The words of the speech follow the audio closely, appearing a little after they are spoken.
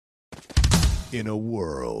in a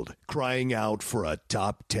world crying out for a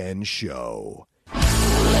top 10 show.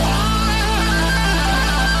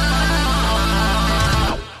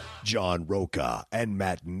 John Rocha and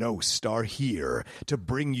Matt Nost are here to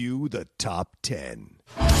bring you the top 10.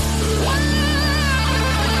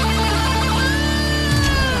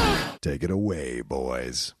 Take it away,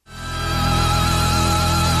 boys.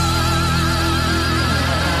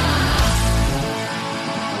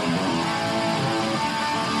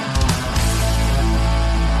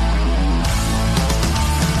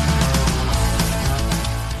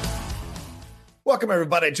 Welcome,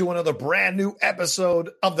 everybody, to another brand new episode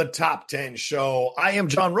of the Top 10 Show. I am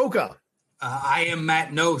John Rocha. I am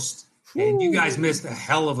Matt Nost. And you guys missed a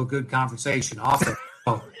hell of a good conversation. Often.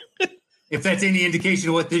 If that's any indication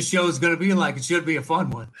of what this show is going to be like, it should be a fun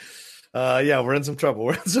one. Yeah, we're in some trouble.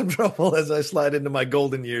 We're in some trouble as I slide into my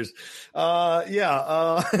golden years. I'm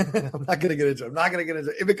not going to get into it.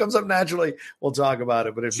 If it comes up naturally, we'll talk about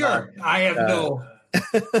it. But if not, I have no.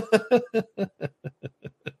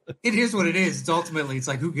 It is what it is. It's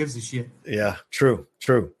like, who gives a shit? Yeah, true.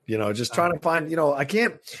 You know, just trying to find, I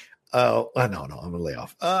can't. No, I'm going to lay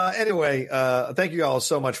off. Anyway, thank you all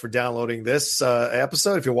so much for downloading this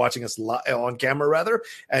episode. If you're watching us on camera, rather.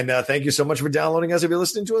 And thank you so much for downloading us if you're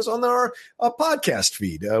listening to us on our podcast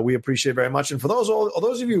feed. We appreciate it very much. And for those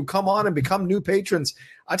of you who come on and become new patrons,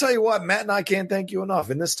 I tell you what, Matt and I can't thank you enough.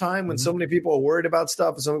 In this time when so many people are worried about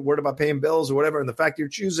stuff, worried about paying bills or whatever, and the fact you're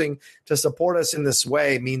choosing to support us in this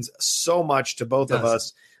way means so much to both of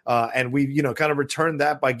us. And we, kind of returned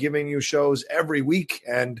that by giving you shows every week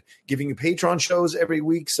and giving you Patreon shows every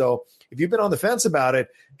week. So if you've been on the fence about it,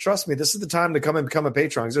 trust me, this is the time to come and become a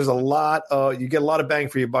patron. Because there's a lot, you get a lot of bang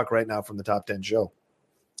for your buck right now from the Top 10 Show.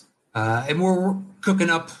 And we're cooking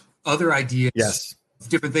up other ideas. Yes.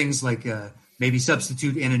 Different things like maybe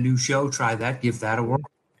substitute in a new show. Try that. Give that a whirl.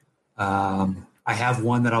 I have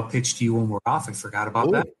one that I'll pitch to you when we're off. I forgot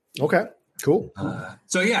about that. Okay, cool.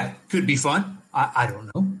 Could be fun. I don't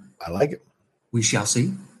know. I like it. We shall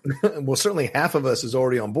see. Well, certainly half of us is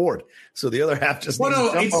already on board. So the other half just needs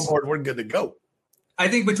to jump on board. We're good to go. I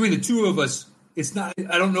think between the two of us, it's not.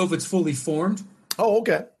 I don't know if it's fully formed. Oh,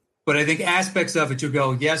 okay. But I think aspects of it, you'll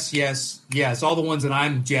go, yes, all the ones that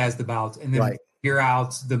I'm jazzed about. And then figure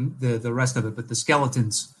out the rest of it. But the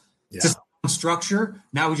skeletons, just structure.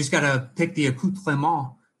 Now we just got to pick the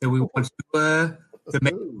accoutrement that we want to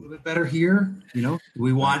make it a little bit better here. Do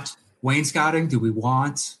we want wainscoting? Do we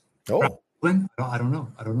want? I don't know.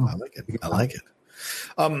 I like it.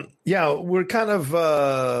 We're kind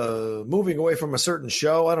of moving away from a certain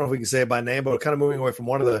show. I don't know if we can say it by name, but we're kind of moving away from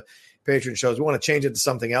one of the Patreon shows. We want to change it to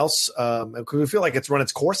something else because we feel like it's run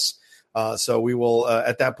its course. So we will,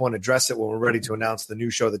 at that point, address it when we're ready to announce the new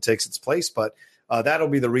show that takes its place. But that'll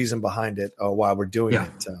be the reason behind it while we're doing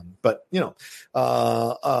it. Other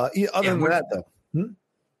than that, though.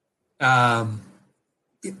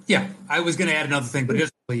 I was going to add another thing, but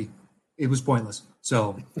it was pointless.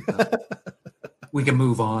 So we can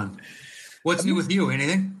move on. What's new with you?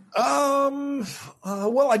 Anything?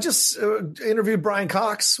 Well, I just interviewed Brian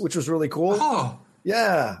Cox, which was really cool. Oh,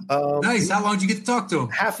 yeah. Nice. How long did you get to talk to him?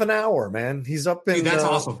 Half an hour, man. He's up in. Dude, that's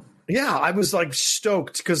awesome. Yeah, I was like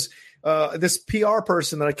stoked because this PR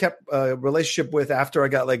person that I kept a relationship with after I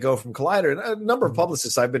got let go from Collider, and a number of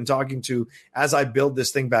publicists I've been talking to as I build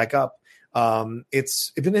this thing back up.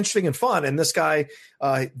 It's been interesting and fun. And this guy,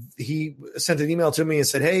 he sent an email to me and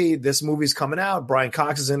said, "Hey, this movie's coming out. Brian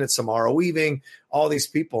Cox is in it, Samara Weaving, all these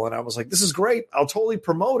people." And I was like, "This is great. I'll totally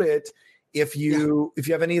promote it if you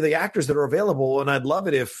have any of the actors that are available. And I'd love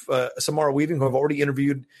it if Samara Weaving, who I've already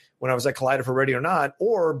interviewed when I was at Collider for Ready or Not,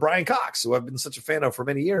 or Brian Cox, who I've been such a fan of for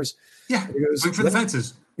many years." Yeah, swing for the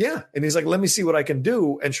fences. Yeah. And he's like, "Let me see what I can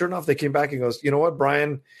do." And sure enough, they came back and goes, "You know what,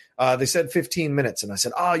 Brian, they said 15 minutes. And I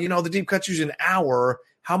said, the deep cut's usually an hour.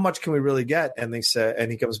 How much can we really get?" And they said, and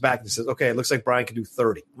he comes back and says, "Okay, it looks like Brian can do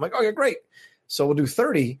 30. I'm like, "Okay, great." So we'll do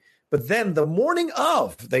 30. But then the morning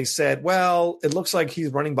of, they said, "Well, it looks like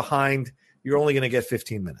he's running behind. You're only going to get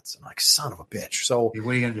 15 minutes. I'm like, son of a bitch. So what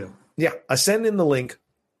are you going to do? Yeah. I send in the link.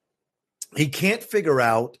 He can't figure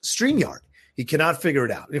out StreamYard. He cannot figure it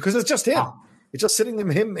out because it's just him. Oh. It's just sitting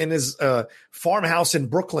him in his farmhouse in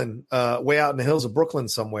Brooklyn, way out in the hills of Brooklyn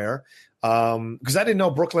somewhere. Because I didn't know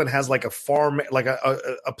Brooklyn has like a farm, like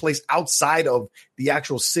a place outside of the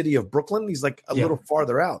actual city of Brooklyn. He's like a little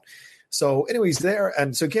farther out. So anyway, he's there,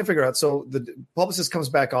 and so he can't figure out. So the publicist comes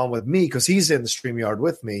back on with me because he's in the StreamYard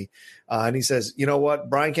with me, and he says, "You know what?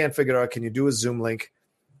 Brian can't figure it out. Can you do a Zoom link?"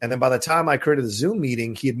 And then by the time I created the Zoom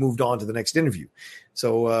meeting, he had moved on to the next interview.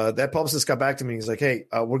 So that publicist got back to me. He's like, "Hey,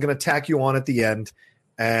 we're going to tack you on at the end,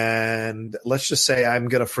 And let's just say I'm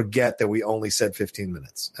going to forget that we only said 15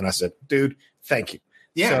 minutes. And I said, dude, thank you.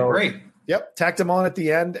 Yeah, so, great. Yep. Tacked him on at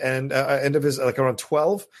the end and end of his, like around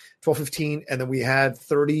 12:15. And then we had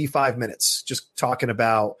 35 minutes just talking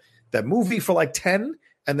about that movie for like 10,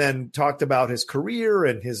 and then talked about his career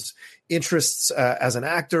and his interests as an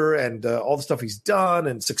actor and all the stuff he's done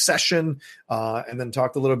and Succession, and then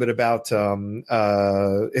talked a little bit about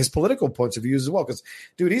his political points of views as well. Because,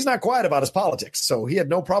 dude, he's not quiet about his politics, so he had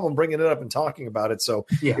no problem bringing it up and talking about it. So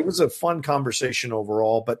It was a fun conversation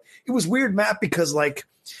overall. But it was weird, Matt, because like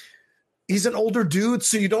he's an older dude,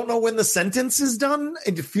 so you don't know when the sentence is done.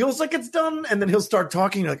 It feels like it's done, and then he'll start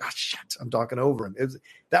talking. You're like, oh shit, I'm talking over him.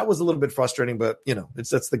 That was a little bit frustrating, but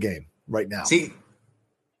that's the game right now. See,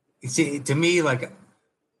 to me, like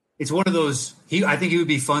it's one of those. I think he would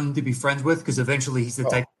be fun to be friends with because eventually he's the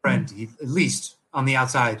type of friend. At least on the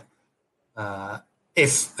outside,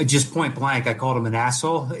 if just point blank, I called him an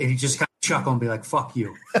asshole, and he just kind of chuckle and be like, "Fuck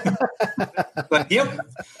you." But yep.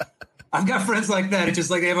 I've got friends like that. It's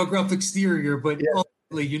just like they have a gruff exterior, but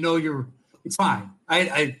ultimately, it's fine.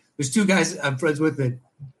 There's two guys I'm friends with that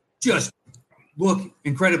just look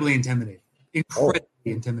incredibly intimidating.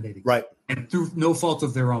 Intimidating. Right. And through no fault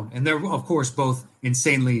of their own. And they're, of course, both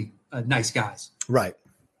insanely nice guys. Right.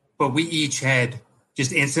 But we each had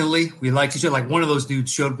just instantly, we liked each other. Like one of those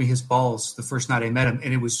dudes showed me his balls the first night I met him,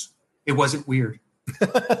 and it wasn't weird.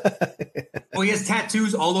 Well, he has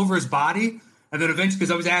tattoos all over his body. And then eventually,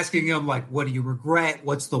 because I was asking him, like, what do you regret?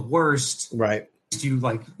 What's the worst? Right. Do you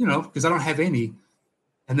like, because I don't have any.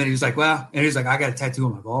 And then he was like, well, and he's like, I got a tattoo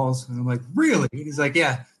on my balls. And I'm like, really? And he's like,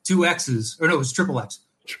 yeah, 2 X's. Or no, it was triple X.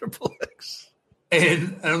 Triple X.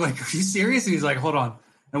 And I'm like, are you serious? And he's like, hold on.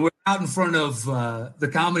 And we're out in front of the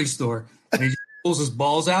Comedy Store. And he just pulls his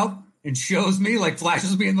balls out and shows me, like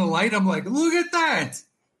flashes me in the light. I'm like, look at that.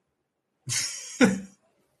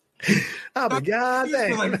 Oh my God!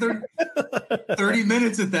 For like 30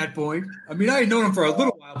 minutes at that point. I mean, I had known him for a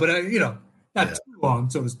little while, but not too long,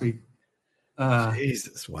 so to speak.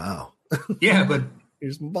 Jesus, wow. Yeah, but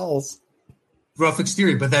here's some balls. Rough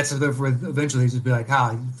exterior, but that's eventually just be like,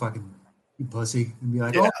 you pussy, and be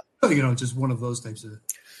like, just one of those types of.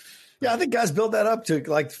 Yeah, I think guys build that up to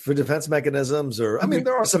like for defense mechanisms, or I mean,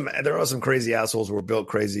 there are some crazy assholes who are built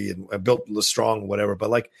crazy and built strong, whatever. But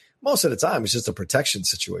like most of the time, it's just a protection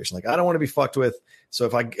situation. Like I don't want to be fucked with, so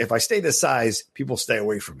if I stay this size, people stay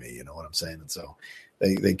away from me. You know what I'm saying? And so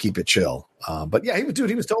they keep it chill. But yeah, he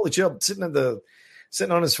was totally chill, sitting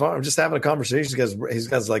on his farm, just having a conversation because he's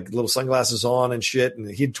got like little sunglasses on and shit, and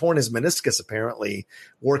he'd torn his meniscus apparently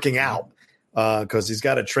working out. Because he's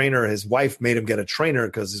got a trainer. His wife made him get a trainer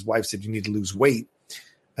because his wife said, you need to lose weight.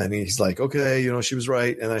 And he's like, okay, she was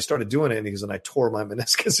right. And I started doing it. And he goes, and I tore my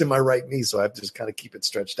meniscus in my right knee. So I have to just kind of keep it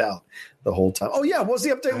stretched out the whole time. Oh, yeah. What's the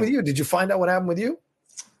update with you? Did you find out what happened with you?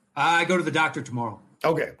 I go to the doctor tomorrow.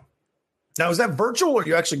 Okay. Now, is that virtual or are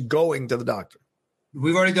you actually going to the doctor?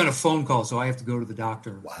 We've already done a phone call, so I have to go to the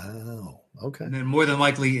doctor. Wow. Okay. And then more than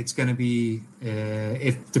likely, it's going to be,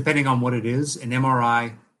 if depending on what it is, an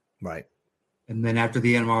MRI. Right. And then after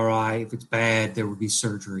the MRI, if it's bad, there would be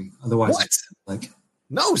surgery. Otherwise, what?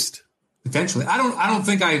 Nost? Potentially. I don't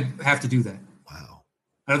think I have to do that. Wow.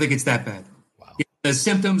 I don't think it's that bad. Wow. The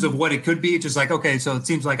symptoms of what it could be, it's just like, okay, so it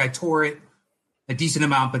seems like I tore it a decent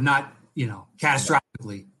amount, but not,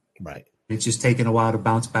 catastrophically. Right. It's just taken a while to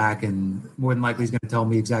bounce back, and more than likely he's going to tell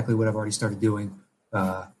me exactly what I've already started doing.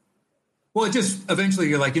 Well, it just eventually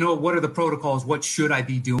you're like, what are the protocols? What should I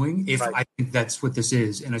be doing if I think that's what this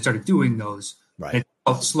is? And I started doing those. Right. And it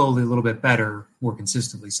felt slowly a little bit better, more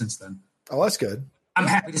consistently since then. Oh, that's good. I'm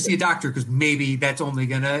happy to see a doctor because maybe that's not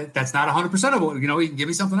 100% of what, he can give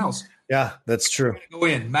me something else. Yeah, that's true. Go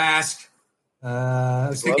in, mask. I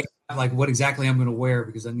was thinking like what exactly I'm going to wear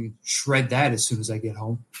because I need to shred that as soon as I get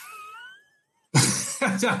home.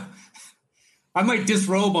 I might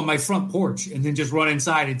disrobe on my front porch and then just run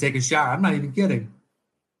inside and take a shower. I'm not even kidding.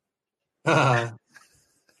 It's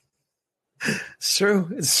true.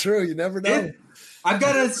 It's true. You never know. I've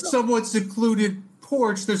got a somewhat secluded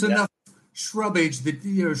porch. There's enough shrubbery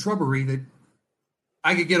that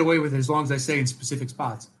I could get away with it as long as I stay in specific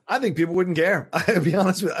spots. I think people wouldn't care. I'll be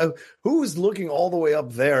honest with you. Who's looking all the way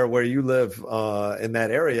up there where you live in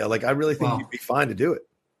that area? Like, I really think you'd be fine to do it.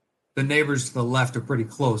 The neighbors to the left are pretty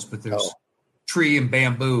close, but there's tree and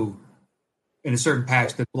bamboo in a certain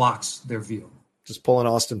patch that blocks their view. Just pulling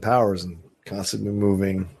Austin Powers and constantly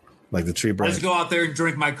moving like the tree branch. I just go out there and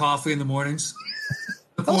drink my coffee in the mornings.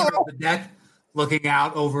 The corner of the deck, looking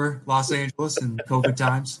out over Los Angeles in COVID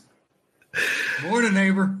times. Morning,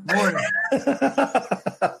 neighbor. Morning.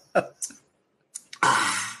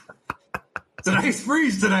 It's a nice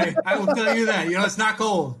breeze today. I will tell you that. It's not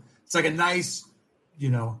cold. It's like a nice,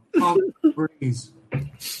 breeze.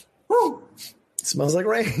 Woo! It smells like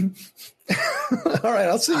rain. All right,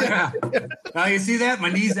 I'll see you. Yeah. Now you see that?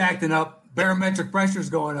 My knee's acting up. Barometric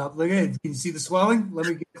pressure's going up. Look at it. Can you see the swelling? Let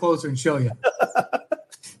me get closer and show you.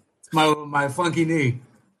 It's my funky knee.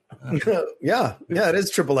 Yeah, it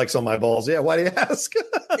is triple X on my balls. Yeah, why do you ask?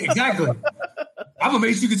 Exactly. I'm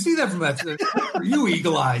amazed you could see that from that. For you,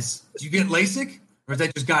 eagle eyes. Did you get LASIK, or is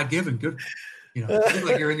that just God given? Good. You look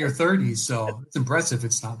like you're in your 30s, so it's impressive.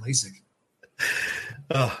 It's not LASIK.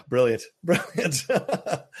 Oh, brilliant. Yeah,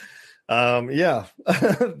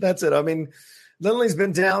 that's it. I mean, Lindley's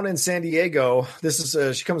been down in San Diego. This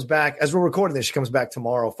is she comes back as we're recording this. She comes back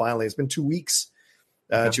tomorrow. Finally, it's been 2 weeks.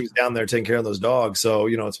 She was down there taking care of those dogs, so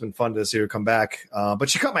it's been fun to see her come back. But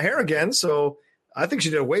she cut my hair again, so I think she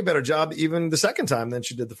did a way better job even the second time than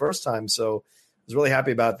she did the first time. So I was really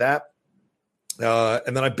happy about that.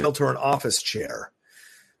 And then I built her an office chair.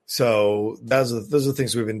 So those are the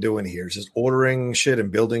things we've been doing here, just ordering shit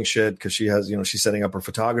and building shit because she has, she's setting up her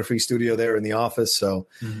photography studio there in the office. So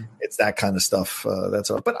it's that kind of stuff.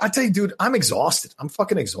 That's all. But I tell you, dude, I'm exhausted. I'm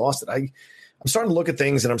fucking exhausted. I'm starting to look at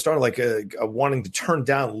things and I'm starting wanting to turn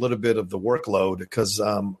down a little bit of the workload because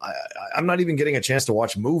I'm not even getting a chance to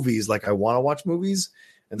watch movies like I want to watch movies.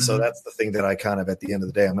 And so that's the thing that I kind of, at the end of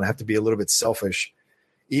the day, I'm going to have to be a little bit selfish.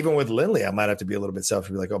 Even with Lindley, I might have to be a little bit selfish.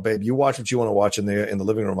 Be like, oh, babe, you watch what you want to watch in the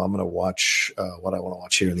living room. I'm going to watch what I want to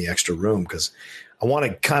watch here in the extra room because I want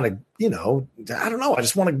to kind of, I don't know. I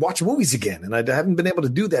just want to watch movies again, and I haven't been able to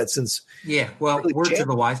do that since. Yeah, well, really words to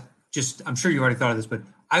the wise. Just, I'm sure you already thought of this, but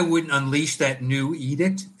I wouldn't unleash that new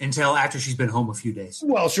edict until after she's been home a few days.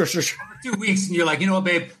 Well, sure. 2 weeks, and you're like, you know what,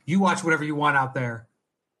 babe, you watch whatever you want out there.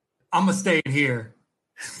 I'm gonna stay in here.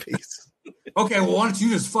 Peace. Okay, well, why don't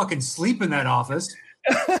you just fucking sleep in that office?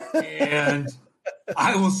 And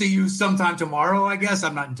I will see you sometime tomorrow, I guess.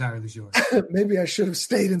 I'm not entirely sure. Maybe I should have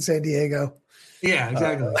stayed in San Diego. Yeah,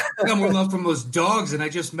 exactly. I got more love from those dogs, and I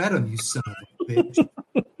just met them, you son of a bitch.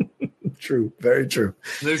 True. Very true.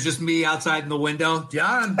 There's just me outside in the window.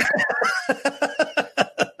 John.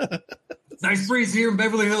 Nice breeze here in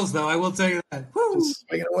Beverly Hills, though. I will tell you that. Woo. Just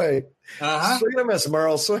swinging away. Swing and a miss,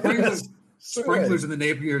 Merle. Swing and a miss. Sprinklers in the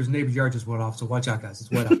neighbor's yard just went off, so watch out, guys. It's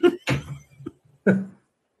wet out.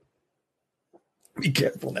 Be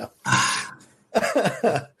careful now.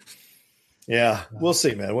 Yeah, we'll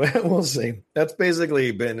see, man. We'll see. That's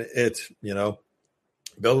basically been it,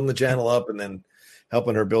 building the channel up and then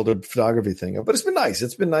helping her build a photography thing up. But it's been nice.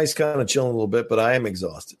 It's been nice kind of chilling a little bit, but I am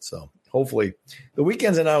exhausted. So hopefully the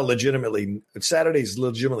weekends are now Saturday's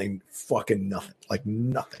legitimately fucking nothing, like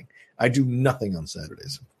nothing. I do nothing on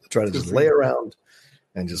Saturdays. I try to just lay around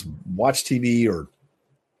and just watch TV or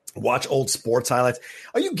watch old sports highlights.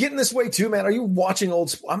 Are you getting this way too, man? Are you watching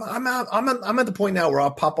old? I'm at the point now where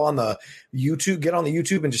I'll pop on the YouTube, get on the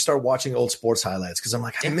YouTube, and just start watching old sports highlights because I'm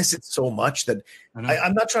like, I miss it so much that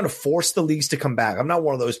I'm not trying to force the leagues to come back. I'm not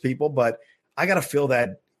one of those people, but I got to feel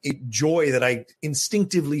that joy that I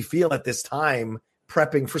instinctively feel at this time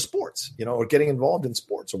prepping for sports, or getting involved in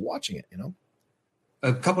sports or watching it.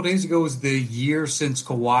 A couple of days ago was the year since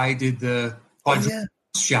Kawhi did the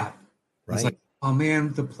shot. Right. It's like, oh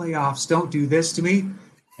man, the playoffs, don't do this to me.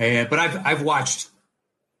 But I've watched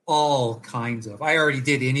all kinds of. I already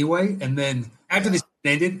did anyway, and then after this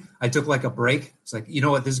ended, I took like a break. It's like, you know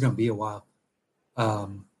what, this is going to be a while.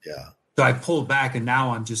 So I pulled back, and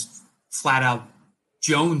now I'm just flat out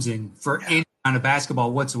jonesing for any kind of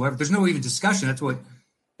basketball whatsoever. There's no even discussion. That's what,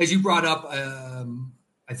 as you brought up.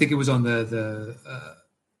 I think it was on the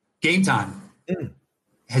Game Time.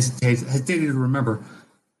 Hesitated to remember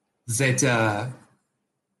that.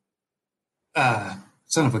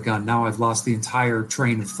 Son of a gun! Now I've lost the entire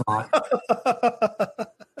train of thought.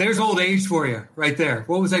 There's old age for you, right there.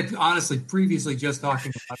 What was I honestly previously just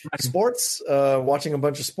talking about? Sports. Watching a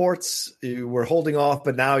bunch of sports. You were holding off,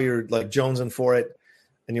 but now you're like jonesing for it.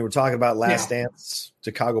 And you were talking about Last Dance,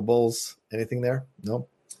 Chicago Bulls. Anything there?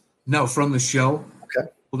 No, from the show. Okay.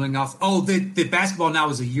 Holding off. Oh, the basketball now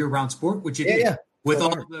is a year-round sport, which it is. Yeah. With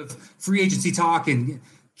all the free agency talk and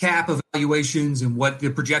cap evaluations and what the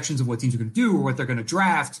projections of what teams are going to do or what they're going to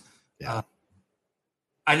draft. Yeah.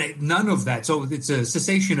 And none of that. So it's a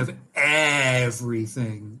cessation of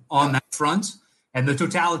everything on that front. And the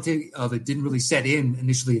totality of it didn't really set in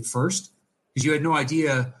initially at first because you had no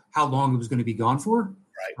idea how long it was going to be gone for.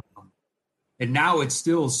 Right. And now it's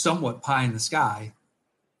still somewhat pie in the sky.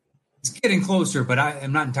 It's getting closer, but I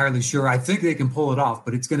am not entirely sure. I think they can pull it off,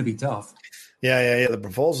 but it's going to be tough. Yeah. The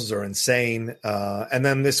proposals are insane. And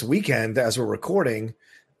then this weekend, as we're recording,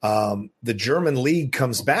 the German league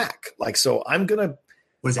comes back. Like, so I'm gonna.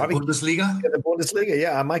 What is that, Bundesliga? The Bundesliga,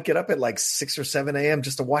 yeah. I might get up at like 6 or 7 a.m.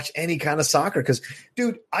 just to watch any kind of soccer. Because,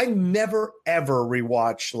 dude, I never, ever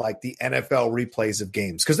rewatch like the NFL replays of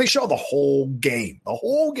games because they show the whole game.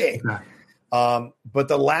 Yeah. But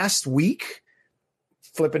the last week,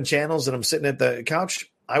 flipping channels and I'm sitting at the couch,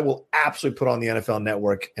 I will absolutely put on the NFL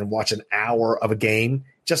Network and watch an hour of a game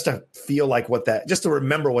just to feel like just to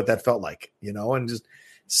remember what that felt like, and just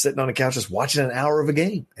sitting on the couch, just watching an hour of a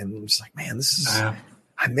game. And I'm just like, man, this is...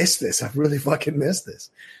 I miss this. I really fucking miss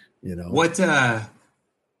this. What at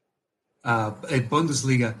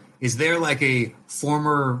Bundesliga, is there like a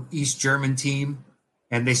former East German team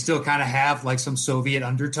and they still kind of have like some Soviet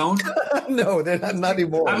undertone? No, they're not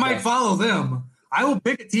anymore. I might follow them. I will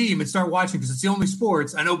pick a team and start watching because it's the only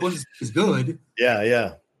sports. I know Bundesliga is good.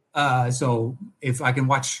 Yeah. So if I can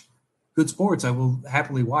watch good sports, I will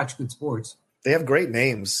happily watch good sports. They have great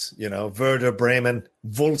names, Werder Bremen,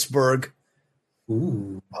 Wolfsburg.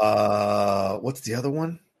 Ooh. What's the other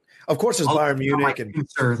one? Of course, there's Bayern Munich and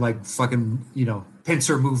pincer, like fucking,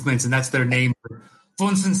 pincer movements, and that's their name.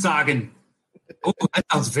 Funsensagen. Oh, that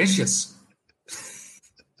sounds vicious.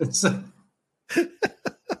 It's who's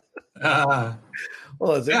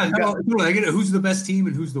the best team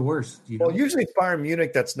and who's the worst? Well, usually it's Bayern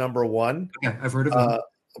Munich that's number one. Yeah, I've heard of them.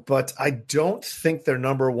 But I don't think they're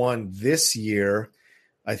number one this year.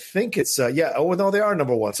 I think it's they are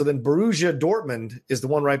number one. So then Borussia Dortmund is the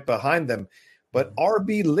one right behind them, but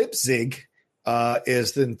RB Leipzig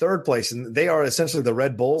is in third place, and they are essentially the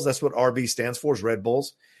Red Bulls. That's what RB stands for, is Red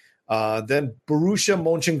Bulls. Then Borussia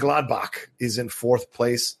Mönchengladbach is in fourth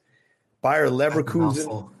place. Bayer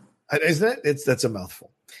Leverkusen, isn't it? That's a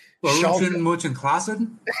mouthful. Borussia Mönchengladbach.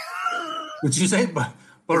 Would you say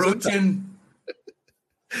Borussia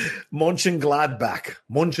Mönchengladbach?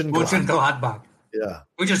 Yeah.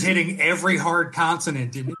 We're just hitting every hard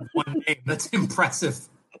consonant in one name. That's impressive.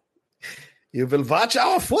 You will watch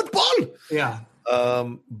our football. Yeah.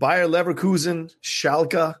 Bayer Leverkusen,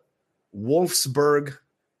 Schalke, Wolfsburg,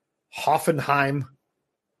 Hoffenheim,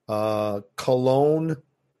 Cologne,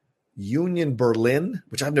 Union Berlin,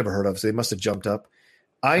 which I've never heard of, so they must have jumped up.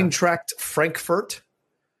 Eintracht Frankfurt,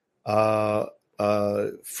 Fortuna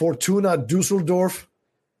Düsseldorf,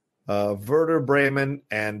 Werder Bremen,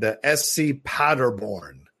 and SC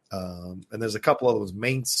Paderborn. And there's a couple of those,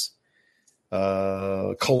 Mainz,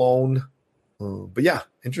 Cologne. But yeah,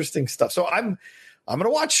 interesting stuff. So I'm going to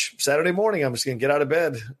watch Saturday morning. I'm just going to get out of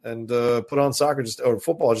bed and put on soccer or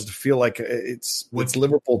football just to feel like it's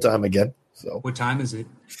Liverpool time again. So what time is it?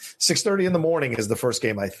 6:30 in the morning is the first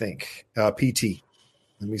game, I think. PT.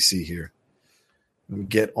 Let me see here. We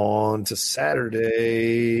get on to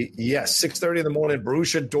Saturday. Yes, 6:30 in the morning.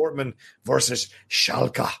 Borussia Dortmund versus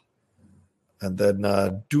Schalke, and then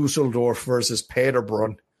Dusseldorf versus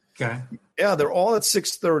Paderborn. Okay. Yeah, they're all at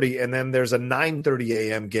 6:30, and then there's a 9:30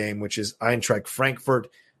 a.m. game, which is Eintracht Frankfurt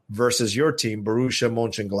versus your team, Borussia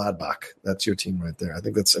Mönchengladbach. That's your team right there. I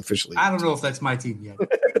think that's officially. I don't know if that's my team yet.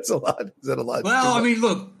 It's a lot. Is that a lot? Well, I mean,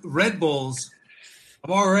 look, Red Bulls.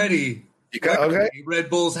 I'm already Red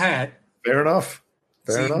Bulls hat. Fair enough.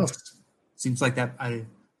 Seems like that. I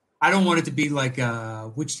don't want it to be like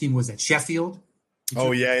which team was that? Sheffield.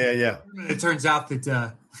 Yeah. It turns out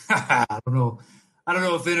that I don't know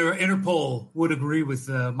if Interpol would agree with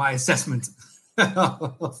my assessment.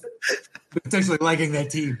 Potentially liking that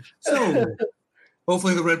team. So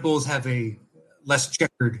hopefully the Red Bulls have a less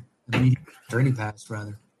checkered journey past,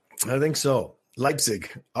 rather. I think so. Leipzig,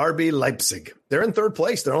 RB Leipzig. They're in third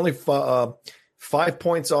place. They're only 5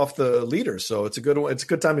 points off the leader, so it's a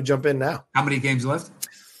good time to jump in now. How many games left?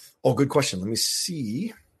 Oh, good question. Let me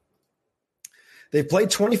see. They've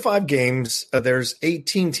played 25 games. There's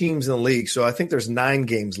 18 teams in the league, so I think there's 9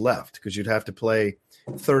 games left because you'd have to play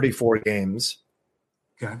 34 games.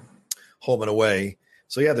 Okay. Home and away.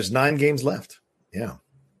 So, yeah, there's 9 games left. Yeah.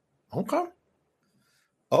 Okay.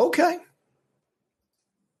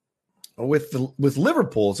 With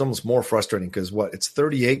Liverpool, it's almost more frustrating because it's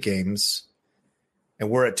 38 games,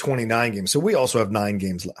 and we're at 29 games. So we also have 9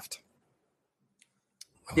 games left.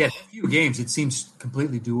 Yeah, a few games. It seems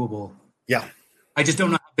completely doable. Yeah. I just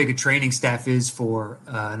don't know how big a training staff is for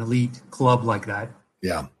an elite club like that.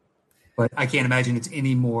 Yeah. But I can't imagine it's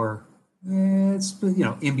any more. It's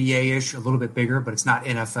NBA-ish, a little bit bigger, but it's not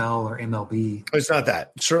NFL or MLB. It's not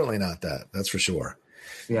that. Certainly not that. That's for sure.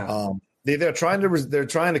 Yeah. They're trying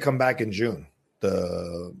to come back in June.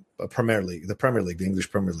 The Premier League, the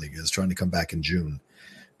English Premier League is trying to come back in June,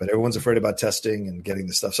 but everyone's afraid about testing and getting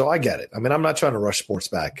the stuff. So I get it. I mean, I'm not trying to rush sports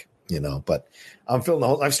back. But I'm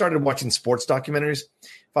feeling I've started watching sports documentaries.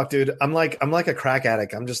 Fuck, dude, I'm like a crack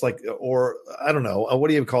addict. I'm just like, or I don't know, what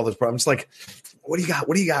do you call this? I'm just like, what do you got?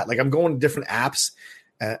 What do you got? Like, I'm going to different apps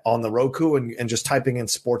on the Roku and just typing in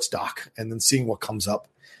sports doc and then seeing what comes up.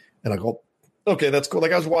 And I go, okay, that's cool.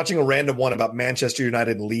 Like, I was watching a random one about Manchester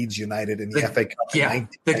United and Leeds United in the FA Cup. Yeah,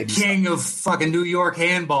 the king of fucking New York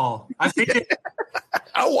handball. I've seen it.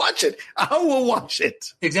 I'll watch it. I will watch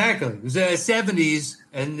it. Exactly. It was the 70s,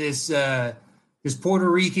 and this Puerto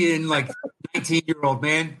Rican, 19-year-old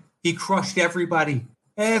man, he crushed everybody.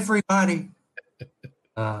 Everybody.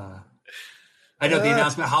 I know the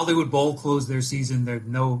announcement, Hollywood Bowl closed their season. There's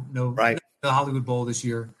no the Hollywood Bowl this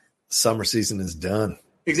year. Summer season is done.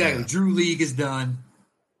 Exactly. Yeah. Drew League is done.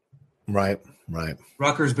 Right.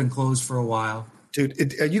 Rutgers been closed for a while.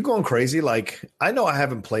 Dude, are you going crazy? Like, I know I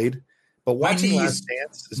haven't played, but watching Last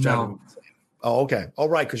Dance is driving me insane. Oh, okay. All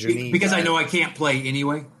right, because your knee. Because I know I can't play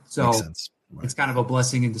anyway. So makes sense. Right. It's kind of a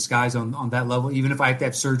blessing in disguise on that level. Even if I have to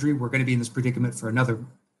have surgery, we're going to be in this predicament for another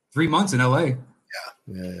 3 months in LA.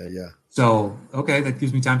 Yeah. So, okay, that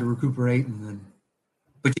gives me time to recuperate.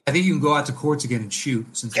 But I think you can go out to courts again and shoot.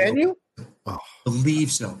 Can you? I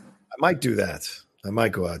believe so. I might do that. I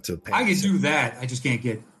might go out to. I can do that. I just can't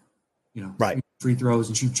get, free throws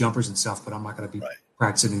and shoot jumpers and stuff. But I'm not going to be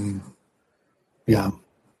practicing anything. Yeah.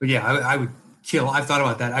 But yeah, I would kill. I've thought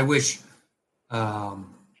about that. I wish.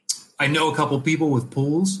 I know a couple people with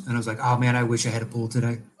pools, and I was like, oh man, I wish I had a pool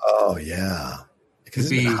today. Oh yeah,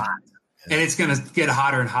 because it's hot. And it's going to get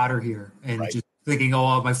hotter and hotter here. And just thinking,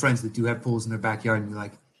 all my friends that do have pools in their backyard, and you're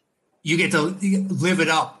like, you get to live it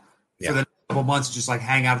up for the next couple months, just like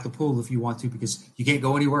hang out at the pool if you want to, because you can't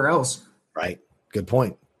go anywhere else. Right. Good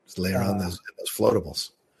point. Just lay around those floatables.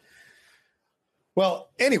 Well,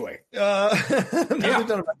 anyway, we've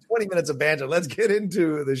done about 20 minutes of banter. Let's get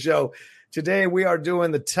into the show. Today we are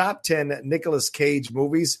doing the top 10 Nicolas Cage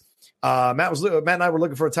movies. Matt and I were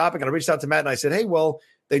looking for a topic, and I reached out to Matt and I said, hey, well,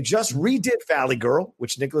 they just redid Valley Girl,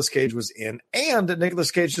 which Nicolas Cage was in, and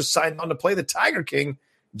Nicolas Cage just signed on to play the Tiger King,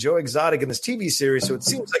 Joe Exotic, in this TV series. So it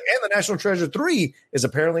seems like, and the National Treasure 3 is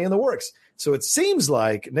apparently in the works. So it seems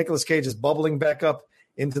like Nicolas Cage is bubbling back up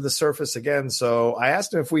into the surface again. So I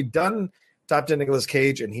asked him if we'd done top 10 Nicolas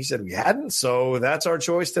Cage, and he said we hadn't. So that's our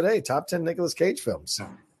choice today, top 10 Nicolas Cage films.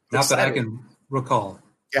 Not that I can recall.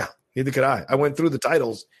 Yeah, neither could I. I went through the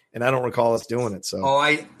titles, and I don't recall us doing it. So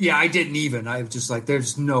I didn't even. I was just like,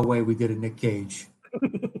 there's no way we did a Nick Cage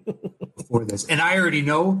before this. And I already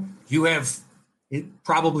know you have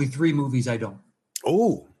probably 3 movies I don't.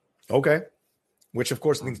 Oh, okay. Which, of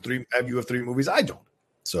course, means you have 3 movies I don't.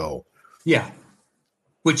 So yeah.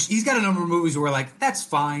 Which he's got a number of movies where like, that's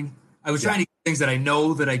fine. I was trying to get things that I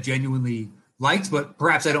know that I genuinely liked, but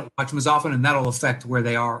perhaps I don't watch them as often, and that'll affect where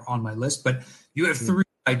they are on my list. But you have 3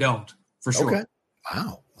 I don't, for sure. Okay.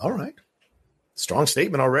 Wow. All right. Strong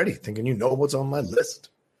statement already, thinking you know what's on my list.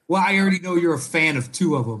 Well, I already know you're a fan of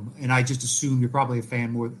 2 of them, and I just assume you're probably a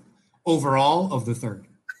fan more overall of the 3rd.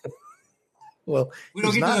 Well, we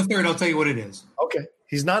don't get to the 3rd, I'll tell you what it is. Okay.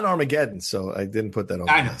 He's not in Armageddon, so I didn't put that on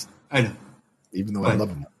my list. I know. Even though I love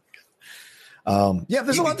him.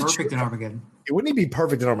 There's a lot of perfect in Armageddon. Wouldn't he be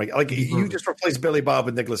perfect in Armageddon? Like, you just replace Billy Bob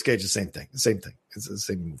with Nicolas Cage, the same thing. It's the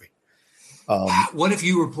same movie. What if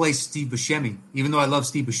you replace Steve Buscemi? Even though I love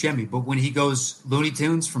Steve Buscemi, but when he goes Looney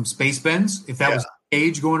Tunes from Space Benz, if that was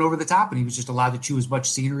Cage going over the top and he was just allowed to chew as much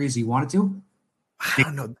scenery as he wanted to? I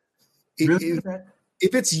don't know.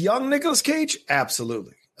 If it's young Nicolas Cage,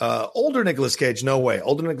 absolutely. Older Nicolas Cage, no way.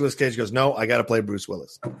 Older Nicolas Cage goes, no, I got to play Bruce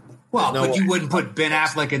Willis. Well, but you wouldn't put Ben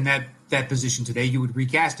Affleck in that position today. You would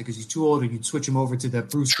recast it because he's too old, and you'd switch him over to the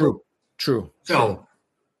Bruce. True. So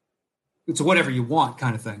it's a whatever you want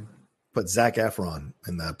kind of thing. Put Zac Efron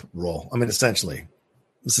in that role. I mean, essentially,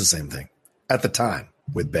 it's the same thing at the time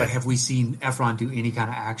with Ben. But have we seen Efron do any kind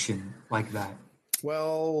of action like that?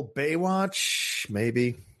 Well, Baywatch,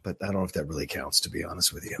 maybe. But I don't know if that really counts, to be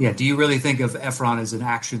honest with you. Yeah. Do you really think of Efron as an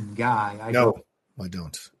action guy? I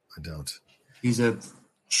don't. He's a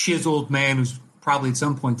chiseled man who's probably at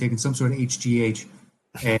some point taken some sort of HGH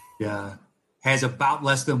and has about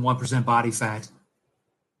less than 1% body fat.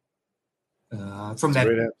 From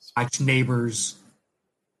that watch Neighbors.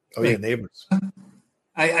 Oh, yeah, Neighbors.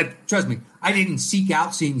 I trust me, I didn't seek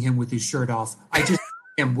out seeing him with his shirt off. I just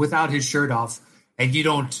him without his shirt off, and you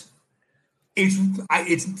don't. It's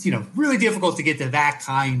really difficult to get to that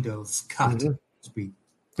kind of cut. Speed.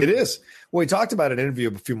 It is. Well, he talked about an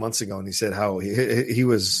interview a few months ago, and he said how he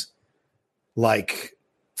was like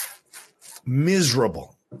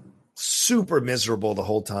miserable, super miserable the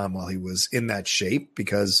whole time while he was in that shape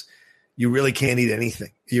because you really can't eat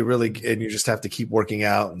anything. And you just have to keep working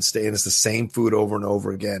out and stay. And it's the same food over and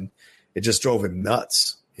over again. It just drove him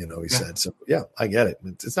nuts. He said. So yeah, I get it.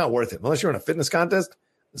 It's not worth it. Unless you're in a fitness contest,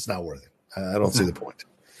 it's not worth it. I don't see the point.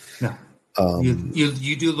 No.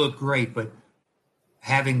 You do look great, but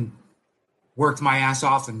having worked my ass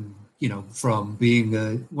off and, from being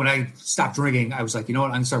when I stopped drinking, I was like, you know what,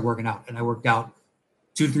 I'm going to start working out. And I worked out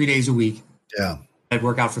 2 to 3 days a week. Yeah. I'd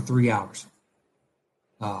work out for 3 hours.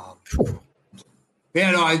 I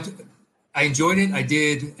enjoyed it. I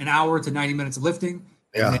did an hour to 90 minutes of lifting.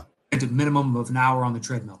 Yeah. And a minimum of an hour on the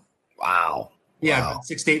treadmill. Wow. Yeah. Wow.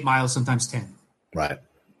 6 to 8 miles, sometimes 10. Right.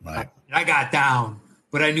 I got down,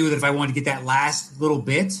 but I knew that if I wanted to get that last little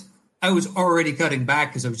bit, I was already cutting back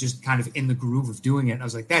because I was just kind of in the groove of doing it. And I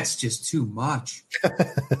was like, that's just too much.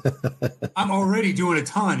 I'm already doing a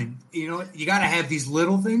ton. And, you got to have these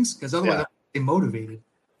little things because otherwise I'm getting motivated.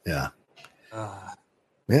 Yeah.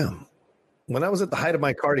 When I was at the height of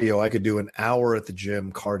my cardio, I could do an hour at the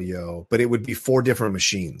gym cardio, but it would be 4 different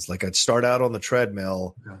machines. Like I'd start out on the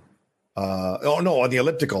treadmill. On the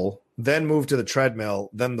elliptical, then move to the treadmill,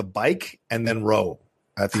 then the bike, and then row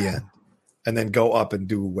at the end. And then go up and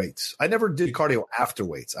do weights. I never did cardio after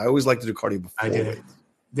weights. I always like to do cardio before. I did it.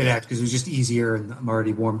 Did it because it was just easier and I'm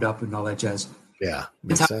already warmed up and all that jazz. Yeah,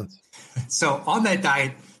 makes sense. So on that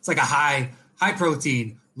diet, it's like a high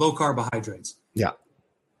protein, low carbohydrates. Yeah.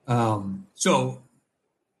 So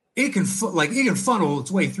it can funnel its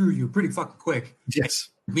way through you pretty fucking quick. Yes.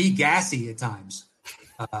 Me gassy at times.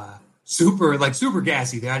 Super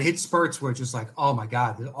gassy. I'd hit spurts where it's just like, oh my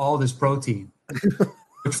God, all this protein.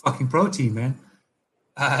 Which fucking protein, man.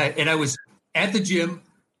 And I was at the gym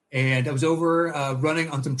and I was over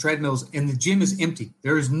running on some treadmills and the gym is empty.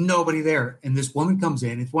 There is nobody there. And this woman comes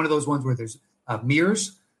in. It's one of those ones where there's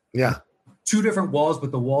mirrors. Yeah. 2 different walls,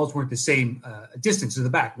 but the walls weren't the same distance to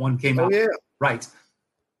the back. One came out right.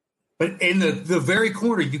 But in the very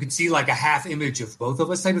corner, you could see like a half image of both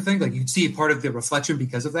of us type of thing. Like you'd see part of the reflection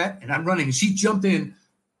because of that. And I'm running and she jumped in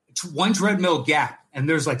 1 treadmill gap. And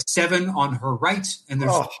there's like 7 on her right, and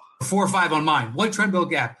there's 4 or 5 on mine. 1 treadmill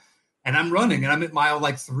gap, and I'm running, and I'm at mile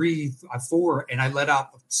like 3, 4, and I let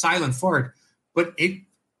out a silent fart. But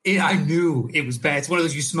I knew it was bad. It's one of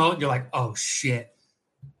those you smell it, and you're like, oh shit.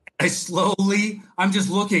 I'm just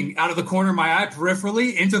looking out of the corner of my eye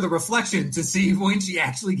peripherally into the reflection to see when she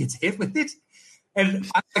actually gets hit with it. And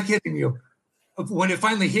I'm not kidding you. When it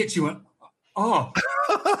finally hit, she went, oh.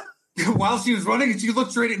 While she was running, and she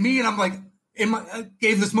looked straight at me, and I'm like. I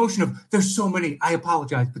gave this motion of there's so many. I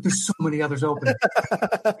apologize, but there's so many others open.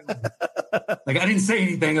 Like I didn't say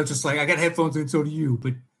anything. I was just like, I got headphones in, so do you.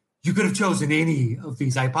 But you could have chosen any of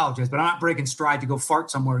these. I apologize, but I'm not breaking stride to go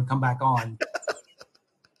fart somewhere and come back on.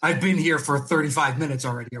 I've been here for 35 minutes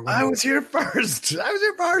already. I was here first. Yeah,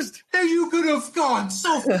 you could have gone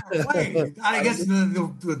so far away. I guess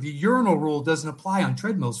the urinal rule doesn't apply on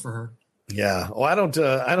treadmills for her. Yeah. Well, I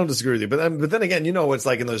don't disagree with you, but then again, it's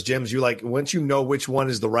like in those gyms, you like, once you know which one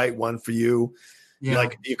is the right one for you,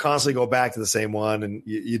 you constantly go back to the same one and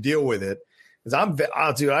you deal with it. Cause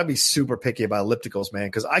I'd be super picky about ellipticals, man.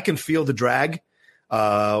 Cause I can feel the drag,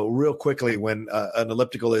 real quickly when an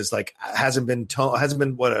elliptical is like, hasn't been tuned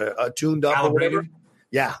up Calibrated? Or whatever.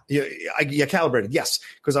 Yeah. Yeah. Calibrated. Yes.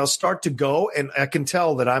 Cause I'll start to go and I can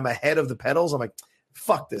tell that I'm ahead of the pedals. I'm like,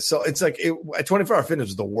 fuck this. So it's like at 24 Hour Fitness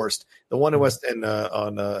was the worst. The one at West and at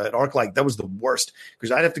ArcLight, that was the worst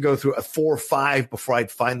because I'd have to go through a 4 or 5 before I'd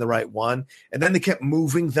find the right one. And then they kept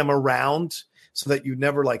moving them around so that you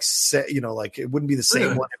never like set, like it wouldn't be the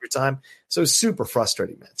same one every time. So it's super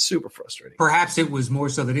frustrating, man. Super frustrating. Perhaps it was more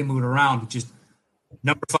so they didn't move it around. It just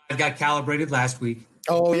number 5 got calibrated last week.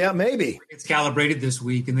 Oh yeah, maybe it's calibrated this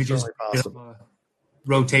week, and they just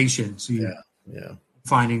rotation. So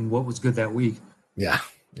finding what was good that week. Yeah.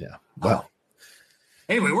 Well,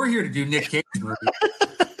 anyway, we're here to do Nick Cage's movie.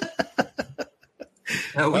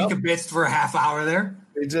 We convinced for a half hour there.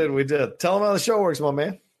 We did. Tell them how the show works, my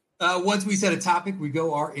man. Once we set a topic, we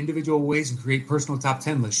go our individual ways and create personal top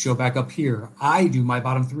 10 lists. Show back up here. I do my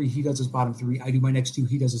bottom 3. He does his bottom 3. I do my next 2.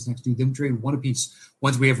 He does his next 2. Then we trade 1 apiece.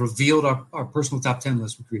 Once we have revealed our personal top 10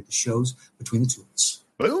 list, we create the shows between the 2 of us.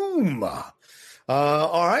 Boom.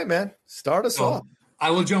 All right, man. Start us off. I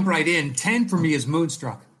will jump right in. 10 for me is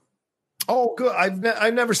Moonstruck. Oh, good.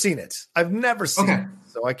 I've never seen it. I've never seen it,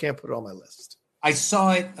 so I can't put it on my list. I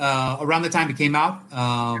saw it around the time it came out.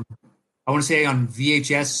 I want to say on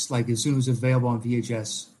VHS, like as soon as it was available on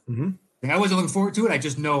VHS. Mm-hmm. I wasn't looking forward to it. I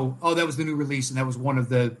just know, that was the new release, and that was one of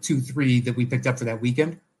the 2-3 that we picked up for that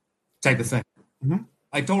weekend type of thing. Mm-hmm.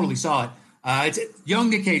 I totally saw it. It's young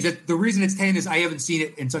Nick Cage. The reason it's 10 is I haven't seen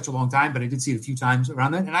it in such a long time, but I did see it a few times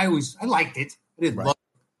around that, and I liked it. I didn't love it.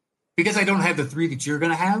 Because I don't have the 3 that you're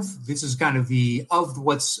going to have. This is kind of of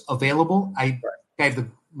what's available. I have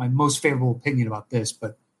my most favorable opinion about this,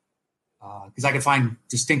 but because I could find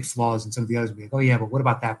distinct flaws in some of the others. Be like, oh yeah, but what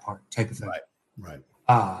about that part? Type of thing. Right.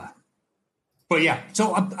 But yeah,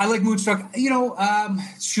 so I like Moonstruck.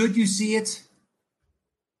 Should you see it?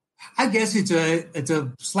 I guess it's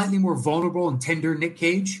a slightly more vulnerable and tender Nick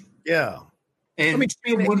Cage. Yeah, and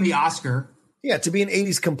he won the Oscar. Yeah, to be an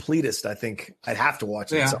 '80s completist, I think I'd have to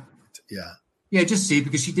watch it. Yeah, just see,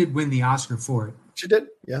 because she did win the Oscar for it. She did.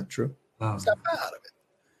 Yeah, true. It's not bad of it.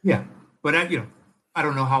 Yeah, but I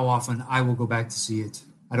don't know how often I will go back to see it.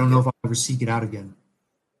 I don't know if I'll ever seek it out again.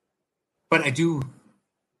 But I do.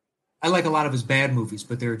 I like a lot of his bad movies,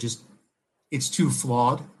 but it's too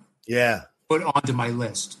flawed. Yeah. Put onto my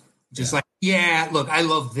list. Look, I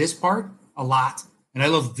love this part a lot, and I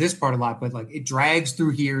love this part a lot, but like it drags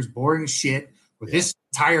through here, is boring as shit. But this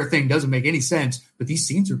entire thing doesn't make any sense. But these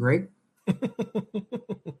scenes are great.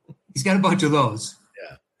 He's got a bunch of those.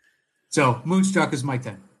 Yeah. So Moonstruck is my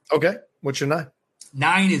 10. Okay. What's your 9?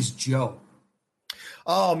 9 is Joe.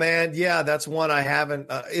 Oh man, yeah, that's one I haven't.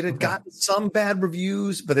 It had gotten some bad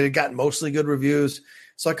reviews, but it had gotten mostly good reviews.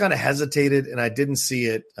 So I kind of hesitated and I didn't see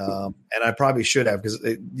it, and I probably should have, because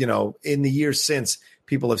in the years since,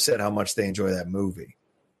 people have said how much they enjoy that movie.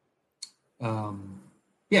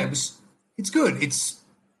 It's good. It's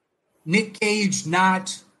Nick Cage,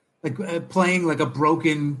 not like playing like a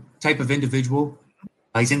broken type of individual.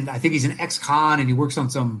 I think he's an ex-con and he works on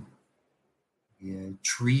some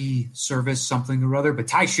tree service, something or other. But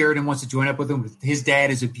Ty Sheridan wants to join up with him. His dad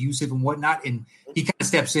is abusive and whatnot, and he kind of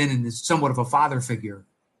steps in and is somewhat of a father figure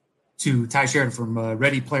to Ty Sheridan from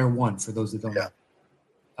Ready Player One, for those that don't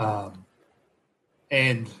know.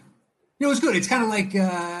 And it's good. It's kind of like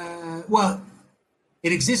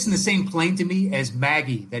it exists in the same plane to me as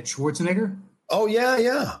Maggie, that Schwarzenegger. Oh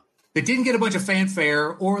yeah. That didn't get a bunch of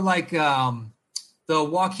fanfare, or like the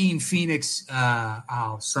Joaquin Phoenix.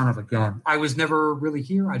 Son of a gun! I was never really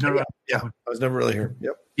here. I was never really here.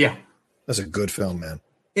 Yep. Yeah, that's a good film, man.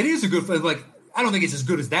 It is a good film. Like, I don't think it's as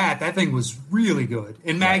good as that. That thing was really good.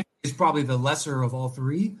 And Maggie is probably the lesser of all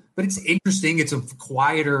 3, but it's interesting. It's a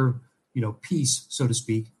quieter, piece, so to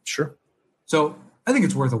speak. Sure. So I think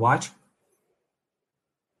it's worth a watch.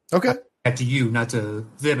 Okay. Back to you, not to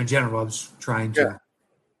them in general. I was trying to.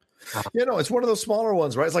 It's one of those smaller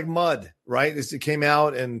ones, right? It's like Mud, right? It came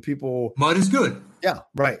out and people. Mud is good. Yeah,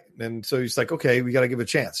 right. And so it's like, okay, we got to give it a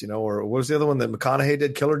chance, Or what was the other one that McConaughey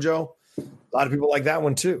did? Killer Joe. A lot of people like that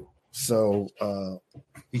one too. So,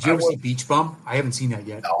 did you ever see Beach Bum? I haven't seen that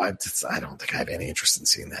yet. No, I don't think I have any interest in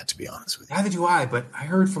seeing that, to be honest with you. Neither do I, but I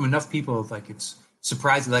heard from enough people like it's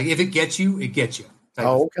surprising. Like, if it gets you, it gets you.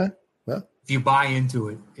 Okay. Yeah. If you buy into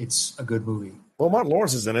it, it's a good movie. Well, Martin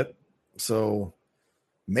Lawrence is in it, so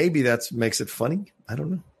maybe that makes it funny. I don't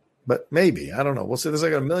know, but maybe, I don't know. We'll see. There's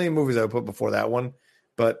like a million movies I would put before that one,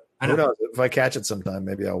 but who knows? If I catch it sometime,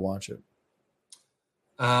 maybe I'll watch it.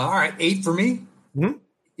 All right, 8 for me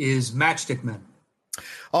is Matchstick Men.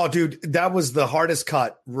 Oh, dude, that was the hardest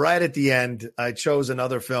cut. Right at the end, I chose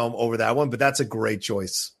another film over that one, but that's a great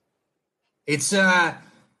choice. It's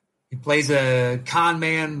he plays a con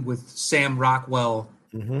man with Sam Rockwell.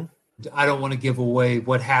 Mm-hmm. I don't want to give away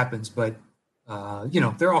what happens, but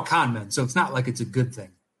they're all con men, so it's not like it's a good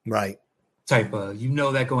thing, right? Type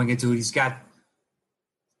that going into it. He's got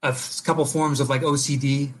a couple forms of like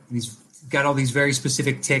OCD. And he's got all these very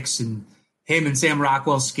specific tics, and him and Sam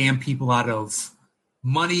Rockwell scam people out of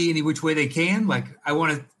money any which way they can. Like, I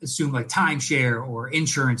want to assume like timeshare or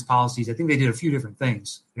insurance policies. I think they did a few different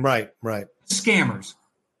things. Right. Scammers.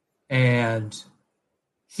 And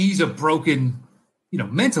he's a broken,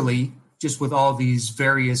 mentally, just with all these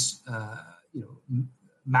various,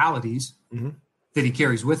 maladies that he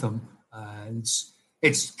carries with him.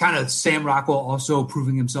 It's kind of Sam Rockwell also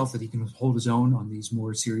proving himself that he can hold his own on these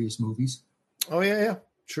more serious movies. Oh, yeah.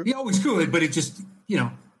 True. He always could, but it just,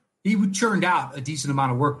 he churned out a decent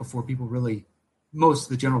amount of work before most of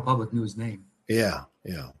the general public knew his name. Yeah.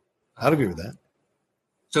 I'd agree with that.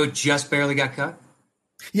 So it just barely got cut?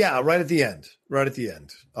 Yeah, right at the end.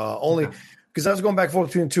 Only because I was going back and forth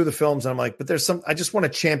between 2 of the films, and I'm like, but I just want to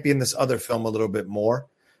champion this other film a little bit more.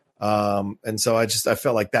 And so I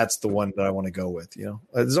felt like that's the one that I want to go with.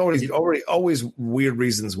 There's always weird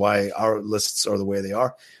reasons why our lists are the way they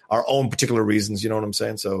are, our own particular reasons. You know what I'm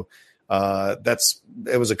saying? So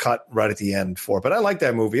it was a cut right at the end for it. But I like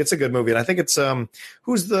that movie. It's a good movie. And I think it's,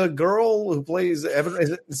 who's the girl who plays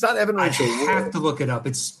Evan? It's not Evan Rachel. I have to look it up.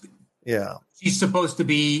 It's Yeah. She's supposed to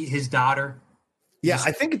be his daughter. Yeah,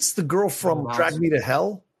 I think it's the girl from Drag Me to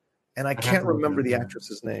Hell, and I can't remember the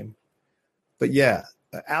actress's name. But yeah,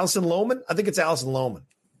 Alison Lohman. I think it's Alison Lohman.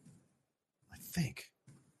 I think.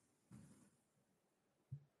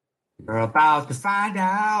 You're about to find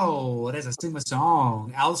out as I sing my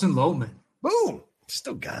song. Alison Lohman. Boom.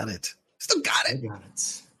 Still got it. Still got it. Got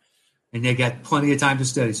it. And they got plenty of time to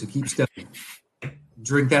study, so keep studying.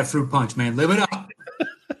 Drink that fruit punch, man. Live it up.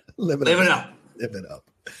 Live it up. Live it up.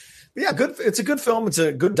 But yeah, good. It's a good film. It's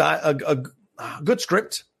a good good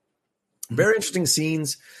script. Very interesting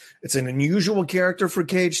scenes. It's an unusual character for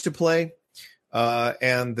Cage to play,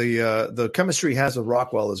 and the chemistry he has with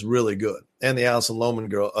Rockwell is really good. And the Alison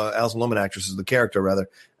Lohman actress is the character rather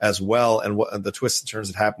as well, and what the twists and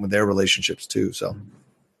turns that happen with their relationships too. So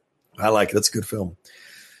I like it. It's a good film.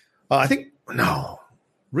 I think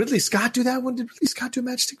Ridley Scott do that one. Did Ridley Scott do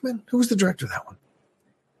Matchstick Men? Who was the director of that one?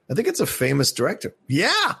 I think it's a famous director.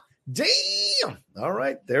 Yeah. Damn. All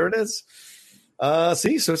right. There it is.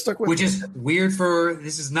 See, so it stuck with Which is weird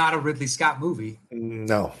this is not a Ridley Scott movie.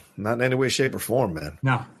 No, not in any way, shape, or form, man.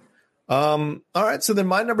 No. All right. So then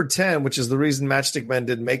my number 10, which is the reason Matchstick Men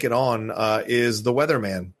didn't make it on, is The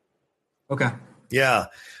Weatherman. Okay. Yeah.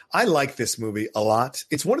 I like this movie a lot.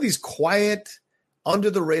 It's one of these quiet,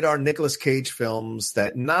 under the radar Nicolas Cage films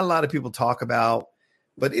that not a lot of people talk about,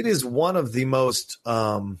 but it is one of the most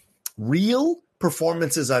real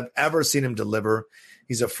performances I've ever seen him deliver.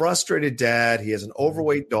 He's a frustrated dad. He has an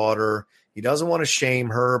overweight daughter. He doesn't want to shame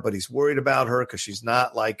her, but he's worried about her because she's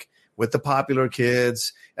not like with the popular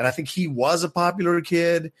kids. And I think he was a popular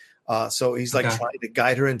kid. So he's like trying to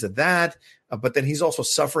guide her into that. But then he's also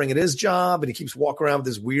suffering at his job, and he keeps walking around with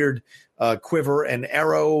this weird quiver and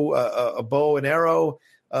arrow, a bow and arrow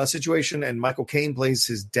situation. And Michael Caine plays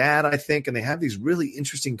his dad, I think, and they have these really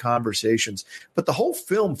interesting conversations. But the whole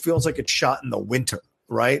film feels like it's shot in the winter,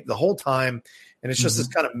 right? The whole time. And it's just this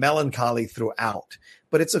kind of melancholy throughout.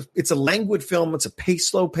 But it's a languid film. It's a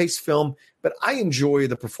slow paced film. But I enjoy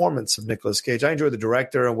the performance of Nicolas Cage. I enjoy the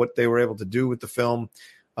director and what they were able to do with the film.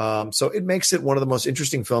 So it makes it one of the most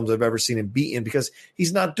interesting films I've ever seen him be in, because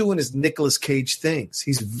he's not doing his Nicolas Cage things.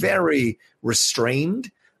 He's very restrained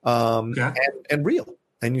and real.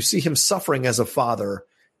 And you see him suffering as a father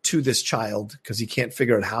to this child because he can't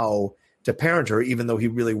figure out how to parent her, even though he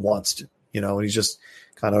really wants to, and he's just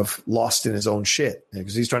kind of lost in his own shit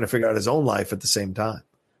because he's trying to figure out his own life at the same time.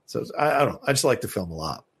 So I don't know. I just like the film a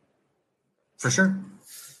lot. For sure.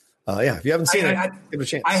 Yeah. If you haven't seen it, give it a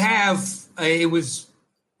chance. I have. It was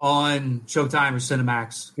on Showtime or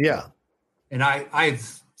Cinemax. Yeah. And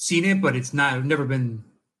I've seen it, but I've never been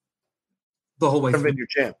the whole way through. Never been your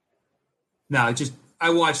jam. No,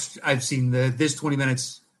 I've seen this 20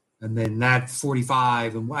 minutes and then that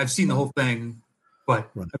 45, and I've seen the whole thing, but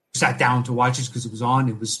I sat down to watch it because it was on.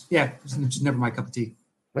 It was just never my cup of tea.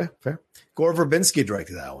 Yeah, fair. Gore Verbinski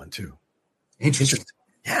directed that one too. Interesting.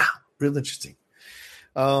 Yeah, real interesting.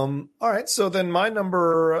 All right, so then my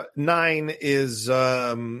number 9 is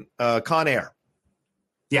Con Air.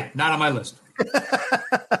 Yeah, not on my list.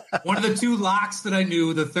 One of the two locks that I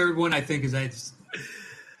knew. The third one, I think, is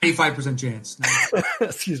 85% chance.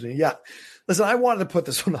 Excuse me. Yeah. Listen, I wanted to put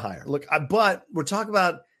this one higher. Look, but we're talking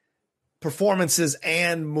about performances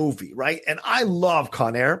and movie, right? And I love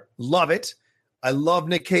Con Air. Love it. I love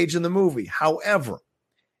Nick Cage in the movie. However,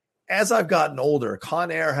 as I've gotten older,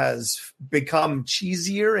 Con Air has become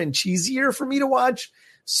cheesier and cheesier for me to watch.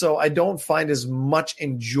 So I don't find as much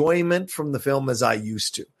enjoyment from the film as I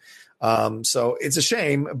used to. So it's a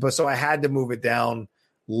shame, but so I had to move it down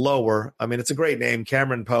lower. I mean, it's a great name.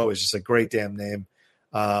 Cameron Poe is just a great damn name.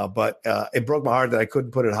 But it broke my heart that I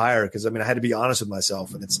couldn't put it higher because, I mean, I had to be honest with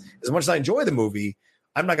myself. And it's as much as I enjoy the movie,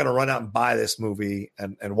 I'm not going to run out and buy this movie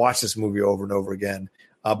and watch this movie over and over again.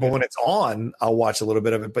 But when it's on, I'll watch a little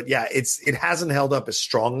bit of it. But yeah, it hasn't held up as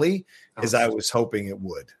strongly as I was hoping it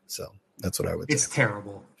would. So that's what I would say. It's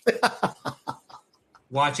terrible.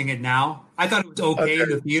 Watching it now, I thought it was okay in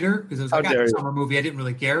the theater because it was like a summer movie. I didn't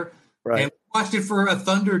really care. Right. And we watched it for a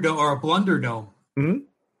Thunderdome or a Blunderdome. Mm-hmm.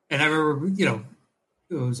 And I remember,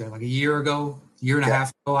 what was that, like a year and a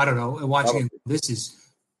half ago? I don't know. Watching it, this is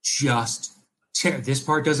just this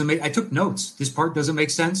part doesn't make. I took notes. This part doesn't make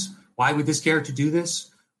sense. Why would this character do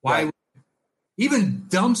this? Why? Even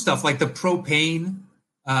dumb stuff like the propane.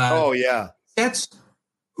 That's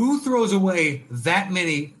who throws away that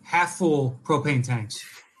many half full propane tanks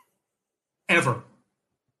ever.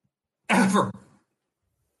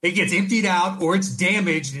 It gets emptied out or it's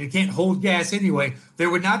damaged and it can't hold gas anyway. There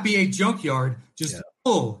would not be a junkyard just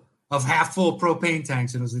full of half full propane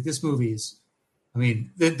tanks. And I was like, this movie is, I mean,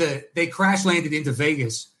 they crash landed into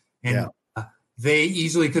Vegas And they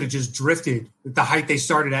easily could have just drifted at the height they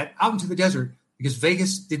started at out into the desert because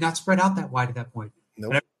Vegas did not spread out that wide at that point.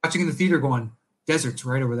 Nope. And I'm watching in the theater going, desert's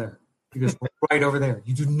right over there. Because we're right over there.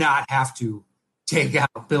 You do not have to take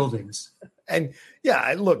out buildings. And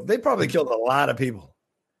look, they probably killed a lot of people.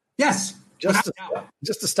 Yes. Just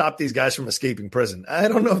to stop these guys from escaping prison. I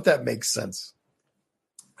don't know if that makes sense.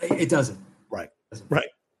 It doesn't. Right.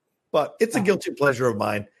 But it's a guilty pleasure of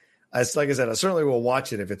mine. Like I said, I certainly will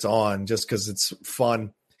watch it if it's on just because it's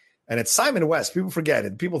fun. And it's Simon West. People forget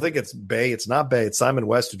it. People think it's Bay. It's not Bay. It's Simon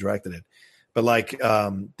West who directed it. But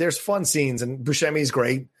there's fun scenes, and Buscemi's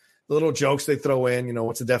great. The little jokes they throw in,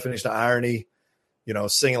 what's the definition of irony?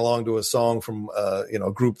 Sing along to a song from,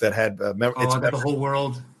 a group that had I got the whole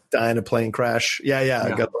world dying in a plane crash. Yeah. I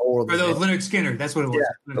got the whole world. Or the Leonard Skinner. That's what it was.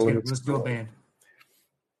 Yeah, Leonard Skinner. Let's do a band.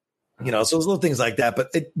 So those little things like that.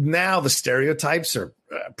 But now the stereotypes are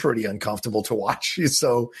pretty uncomfortable to watch.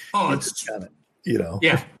 So it's kind of,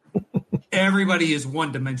 Yeah. Everybody is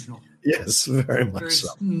one-dimensional. Yes, very much There's so.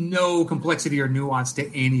 no complexity or nuance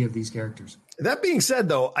to any of these characters. That being said,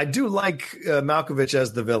 though, I do like Malkovich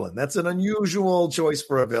as the villain. That's an unusual choice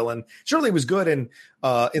for a villain. Surely he was good in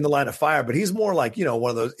The Line of Fire, but he's more like, one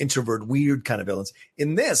of those introvert, weird kind of villains.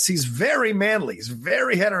 In this, he's very manly. He's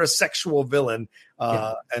very heterosexual villain.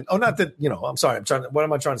 Not that, I'm sorry. What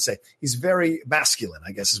am I trying to say? He's very masculine,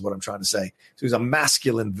 I guess is what I'm trying to say. So he's a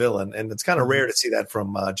masculine villain, and it's kind of rare to see that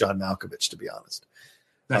from John Malkovich, to be honest.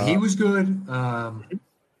 He was good.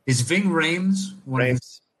 Is Ving Rhames one of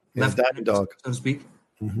his left Diamond Dog, so to speak?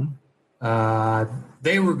 Mm-hmm.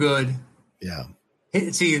 They were good. Yeah.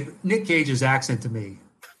 See, Nick Cage's accent to me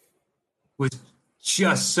was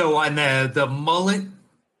just so on the mullet,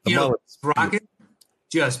 rocket,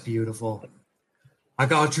 just beautiful. I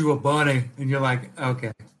got you a bunny, and you're like,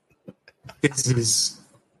 okay, this is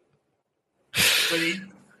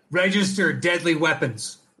register deadly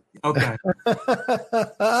weapons. Okay.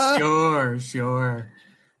 Sure.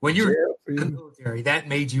 When you were in the military, that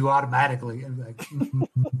made you automatically like,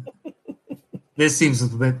 this seems a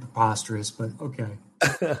bit preposterous, but okay.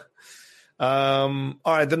 All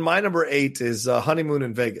right. Then my number 8 is Honeymoon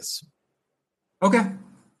in Vegas. Okay.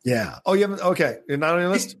 Yeah. Oh, you haven't? Okay. You're not on your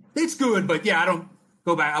list? It's good, but I don't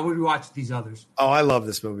go back. I would watch these others. Oh, I love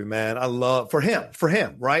this movie, man. I love for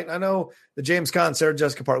him, right? I know the James Caan, Sarah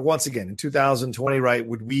Jessica Parker, once again, in 2020, right?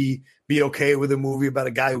 Would we be okay with a movie about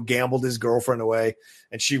a guy who gambled his girlfriend away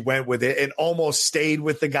and she went with it and almost stayed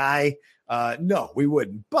with the guy? No, we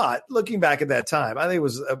wouldn't. But looking back at that time, I think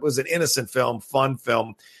it was an innocent film, fun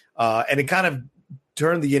film. And it kind of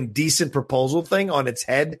turned the indecent proposal thing on its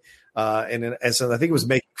head. And so I think it was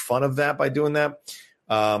making fun of that by doing that.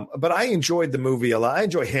 But I enjoyed the movie a lot. I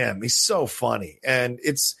enjoy him. He's so funny. And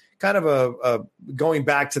it's kind of a going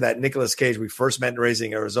back to that Nicolas Cage we first met in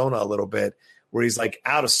Raising Arizona a little bit, where he's like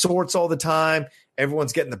out of sorts all the time.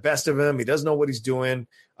 Everyone's getting the best of him. He doesn't know what he's doing.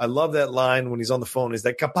 I love that line when he's on the phone. Is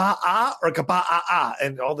that Kapa'a or Kapa'a?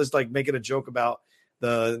 And all this like making a joke about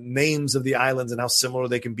the names of the islands and how similar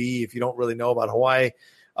they can be if you don't really know about Hawaii.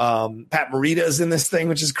 Pat Morita is in this thing,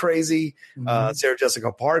 which is crazy. Sarah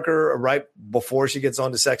Jessica Parker, right before she gets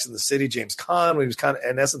on to Sex and the City. James Caan, when he was kind of,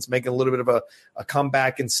 in essence, making a little bit of a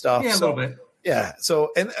comeback and stuff. Yeah, a little bit. Yeah.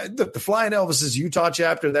 So, and the Flying Elvis's Utah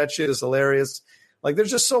chapter, that shit is hilarious. Like,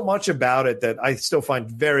 there's just so much about it that I still find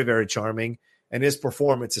very, very charming. And his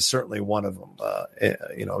performance is certainly one of them.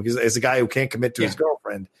 Because as a guy who can't commit to his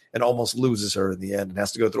girlfriend and almost loses her in the end and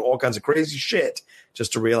has to go through all kinds of crazy shit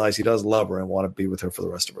just to realize he does love her and want to be with her for the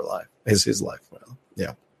rest of her life. His life. Well,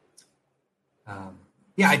 yeah.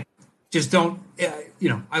 I just don't,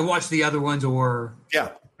 I watch the other ones or,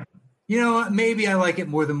 maybe I like it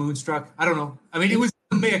more than Moonstruck. I don't know. I mean, it was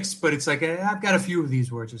a mix, but it's like, I've got a few of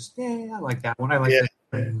these where it's just, I like that one. I like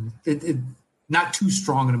that. It not too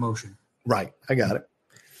strong an emotion. Right. I got it.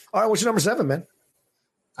 All right. What's your number 7, man?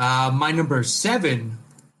 My number 7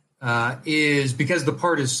 is because the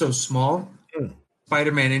part is so small,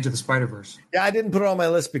 Spider-Man Into the Spider-Verse. Yeah, I didn't put it on my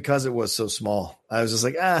list because it was so small. I was just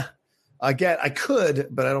like, I could,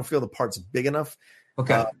 but I don't feel the part's big enough.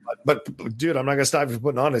 Okay. But dude, I'm not going to stop you from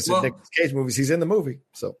putting on this. Well, Nick Cage movies, he's in the movie.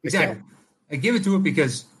 So exactly. I give it to it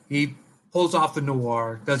because he pulls off the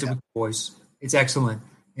noir, does it with voice. It's excellent.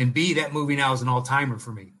 And B, that movie now is an all-timer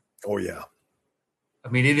for me. Oh, yeah. I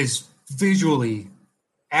mean, it is visually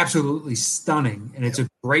absolutely stunning, and it's a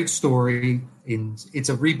great story. It's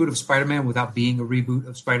a reboot of Spider-Man without being a reboot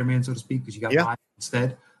of Spider-Man, so to speak, because you got Miles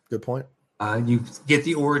instead. Good point. You get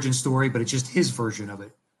the origin story, but it's just his version of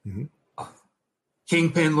it. Mm-hmm.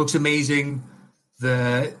 Kingpin looks amazing.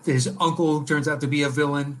 His uncle, who turns out to be a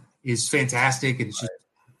villain, is fantastic, and it's just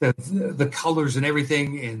the colors and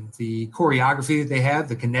everything, and the choreography that they have,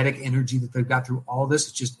 the kinetic energy that they've got through all this.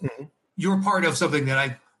 It's just you're part of something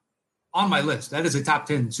that on my list. That is a top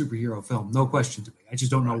 10 superhero film, no question to me. I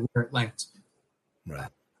just don't know where it lands. Right.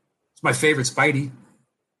 It's my favorite Spidey.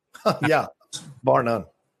 Yeah, bar none.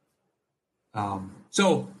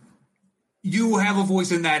 So you have a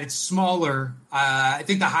voice in that. It's smaller. I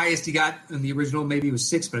think the highest he got in the original maybe was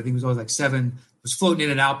 6, but I think it was always like 7. It was floating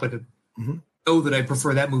in and out, but I know that I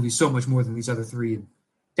prefer that movie so much more than these other 3, and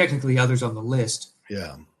technically others on the list.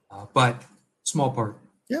 Yeah. But small part.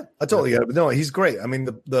 Yeah, I totally get it. But no, he's great. I mean,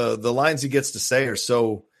 the lines he gets to say are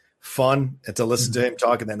so fun, and to listen to him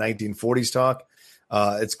talk in that 1940s talk,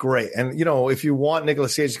 it's great. And, you know, if you want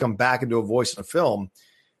Nicolas Cage to come back and do a voice in a film,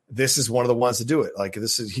 this is one of the ones to do it. Like,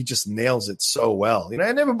 he just nails it so well. You know,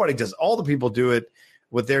 and everybody does. All the people do it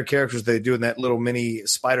with their characters they do in that little mini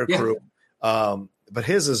spider crew. But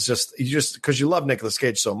his is just because you love Nicolas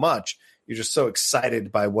Cage so much, you're just so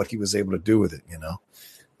excited by what he was able to do with it, you know.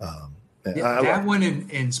 That one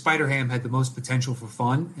and Spider-Ham had the most potential for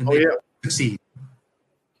fun, and they succeed.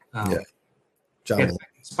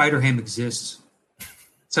 Spider-Ham exists.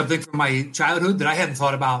 Something from my childhood that I hadn't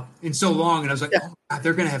thought about in so long, and I was like, oh God,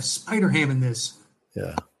 they're going to have Spider-Ham in this.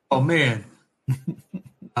 Yeah. Oh man. And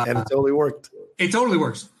it totally worked. It totally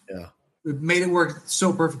works. Yeah. It made it work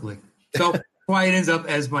so perfectly. So that's why it ends up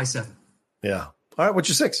as my 7. Yeah. All right. What's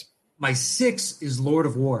your 6? My 6 is Lord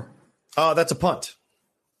of War. Oh, that's a punt.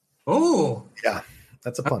 Oh. Yeah.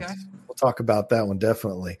 That's a punt. Okay. We'll talk about that one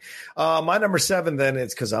definitely. My number 7, then,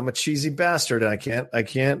 it's because I'm a cheesy bastard and I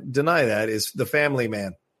can't deny that, is The Family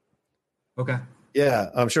Man. Okay. Yeah,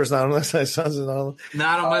 I'm sure it's not on this.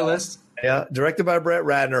 Not on my list. Yeah, directed by Brett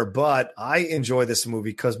Ratner, but I enjoy this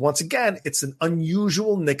movie because, once again, it's an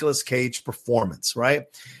unusual Nicolas Cage performance, right?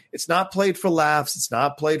 It's not played for laughs. It's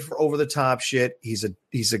not played for over-the-top shit. He's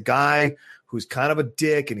a guy who's kind of a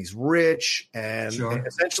dick, and he's rich, and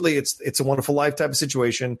essentially it's a Wonderful Life type of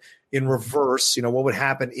situation in reverse. You know, what would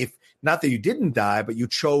happen if, not that you didn't die, but you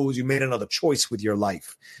made another choice with your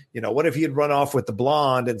life? You know, what if he had run off with the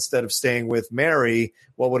blonde instead of staying with Mary?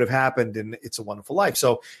 What would have happened in It's a Wonderful Life?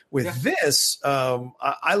 So with this,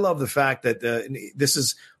 I love the fact that this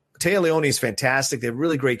is, Téa Leoni is fantastic. They have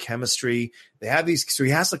really great chemistry. They have these, so he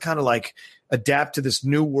has to kind of like adapt to this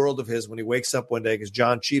new world of his when he wakes up one day, because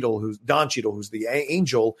Don Cheadle, who's the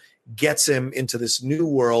angel, gets him into this new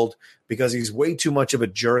world because he's way too much of a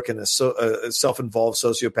jerk and a self-involved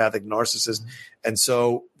sociopathic narcissist. And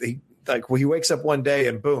so he wakes up one day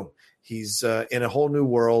and boom, he's in a whole new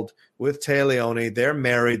world with Téa Leoni. They're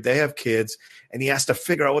married, they have kids, and he has to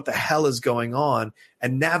figure out what the hell is going on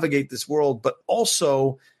and navigate this world. But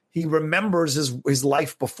also he remembers his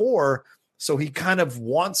life before, so he kind of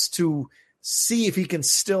wants to see if he can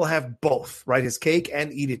still have both, right? His cake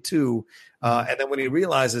and eat it too. And then when he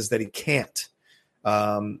realizes that he can't,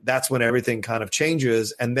 that's when everything kind of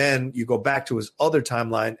changes. And then you go back to his other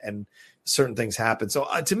timeline and certain things happen. So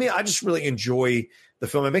to me, I just really enjoy the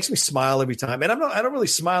film. It makes me smile every time. And I don't really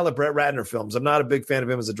smile at Brett Ratner films. I'm not a big fan of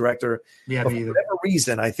him as a director. Yeah, but for whatever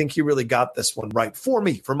reason, I think he really got this one right for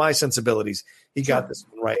me, for my sensibilities. He got this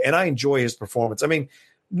one right. And I enjoy his performance. I mean,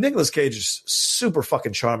 Nicolas Cage is super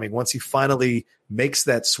fucking charming once he finally makes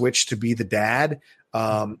that switch to be the dad.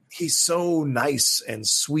 He's so nice and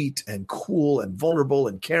sweet and cool and vulnerable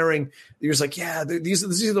and caring. You're just like, yeah, these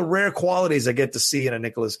are the rare qualities I get to see in a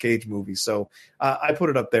Nicolas Cage movie. So I put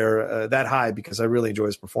it up there that high because I really enjoy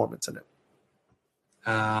his performance in it.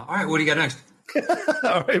 All right, what do you got next?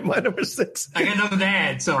 All right, my number 6. I got another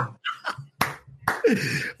dad, so.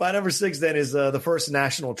 My number 6 then is The First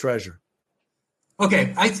National Treasure.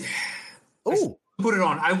 Okay, I put it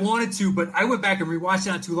on. I wanted to, but I went back and rewatched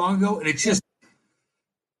it not too long ago, and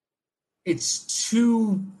it's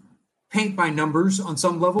too paint by numbers on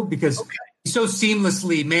some level, because he so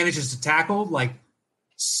seamlessly manages to tackle like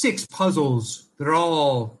 6 puzzles that are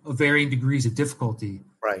all of varying degrees of difficulty.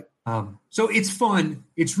 Right. So it's fun.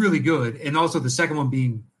 It's really good. And also the second one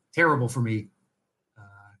being terrible for me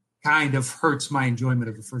kind of hurts my enjoyment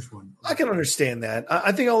of the first one. I can understand that.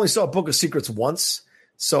 I think I only saw Book of Secrets once,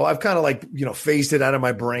 so I've kind of phased it out of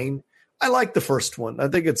my brain. I like the first one. I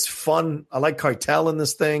think it's fun. I like Keitel in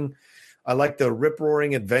this thing. I like the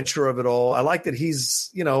rip-roaring adventure of it all. I like that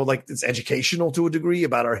he's, it's educational to a degree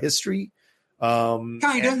about our history. Kind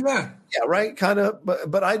of, yeah. Yeah, right, kind of.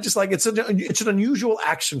 But I just like it's an unusual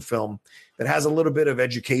action film that has a little bit of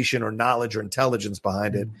education or knowledge or intelligence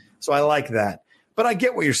behind it. So I like that. But I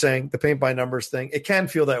get what you're saying, the paint by numbers thing. It can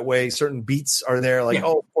feel that way. Certain beats are there, like,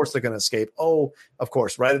 oh, of course they're going to escape. Oh, of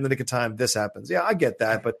course, right in the nick of time, this happens. Yeah, I get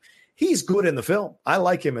that. But he's good in the film. I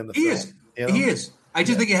like him in the film. He is. I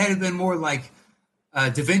just think it had been more like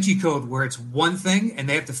Da Vinci Code, where it's one thing and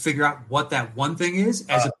they have to figure out what that one thing is,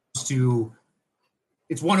 as opposed to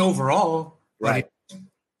it's one overall. Right.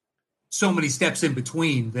 So many steps in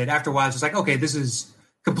between that after a while, it's just like, okay, this is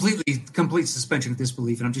complete suspension of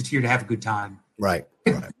disbelief, and I'm just here to have a good time. Right.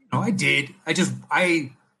 I did.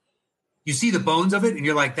 You see the bones of it, and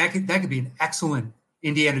you're like, that could be an excellent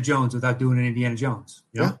Indiana Jones without doing an Indiana Jones.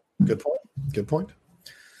 You know? Yeah. Good point.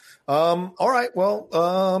 All right.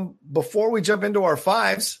 Well, before we jump into our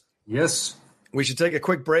fives, yes, we should take a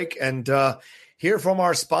quick break and hear from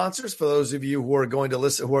our sponsors. For those of you who are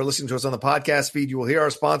listening to us on the podcast feed, you will hear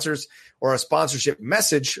our sponsors or a sponsorship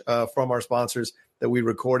message from our sponsors that we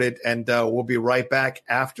recorded, and we'll be right back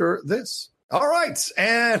after this. All right,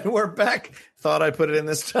 and we're back. Thought I'd put it in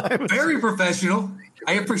this time. Very professional.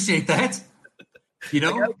 I appreciate that. I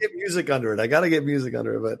gotta get music under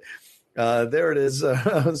it, but there it is.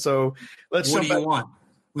 So let's. What do you want?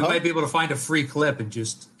 We might be able to find a free clip and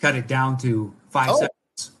just cut it down to 5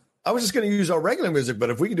 seconds. I was just going to use our regular music, but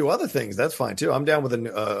if we can do other things, that's fine too. I'm down with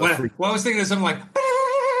I was thinking of something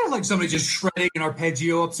like somebody just shredding an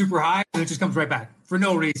arpeggio up super high, and it just comes right back for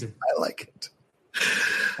no reason. I like it.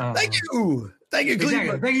 Thank you, Cleveland.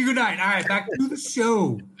 Exactly. Thank you. Good night. All right, back to the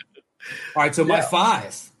show. All right, so my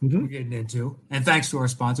 5 we're getting into, and thanks to our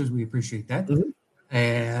sponsors, we appreciate that. Mm-hmm.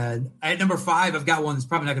 And at number 5, I've got one that's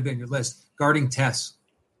probably not going to be on your list: Guarding Tess.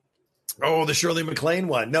 Oh, the Shirley MacLaine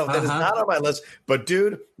one. No, that is not on my list. But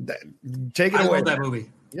dude, take it away. I love that movie.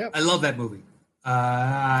 Yeah, I love that movie.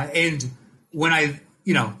 And when I,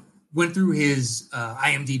 went through his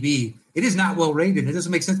IMDb, it is not well rated. It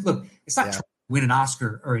doesn't make sense. Look, it's not trying to win an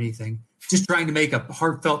Oscar or anything. Just trying to make a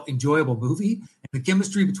heartfelt, enjoyable movie. And the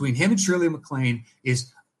chemistry between him and Shirley MacLaine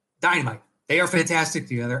is dynamite. They are fantastic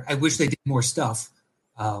together. I wish they did more stuff.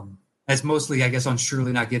 That's mostly, I guess, on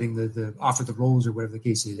Shirley not getting the offer the roles or whatever the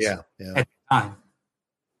case is at the time.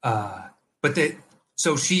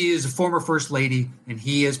 So she is a former first lady, and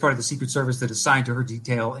he is part of the Secret Service that is assigned to her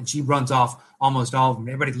detail, and she runs off almost all of them.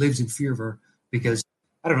 Everybody lives in fear of her because,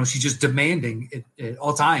 I don't know, she's just demanding at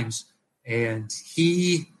all times. And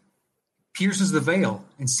he pierces the veil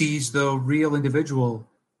and sees the real individual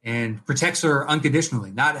and protects her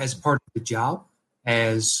unconditionally, not as part of the job,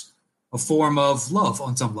 as a form of love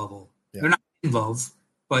on some level. Yeah. They're not in love,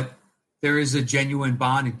 but there is a genuine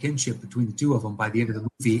bond and kinship between the two of them by the end of the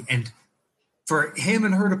movie. And for him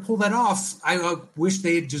and her to pull that off, I wish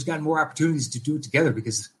they had just gotten more opportunities to do it together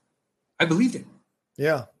because I believed it.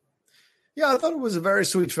 Yeah. Yeah, I thought it was a very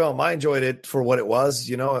sweet film. I enjoyed it for what it was,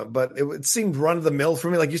 but it seemed run of the mill for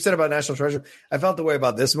me. Like you said about National Treasure, I felt the way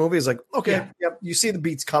about this movie. It's like, okay, you see the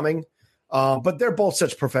beats coming, but they're both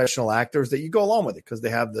such professional actors that you go along with it because they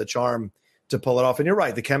have the charm to pull it off. And you're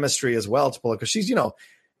right, the chemistry as well to pull it because she's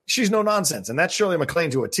no nonsense, and that's Shirley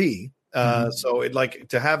MacLaine to a T. So it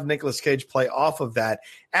to have Nicolas Cage play off of that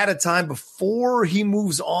at a time before he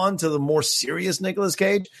moves on to the more serious Nicolas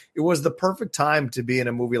Cage, it was the perfect time to be in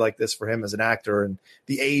a movie like this for him as an actor and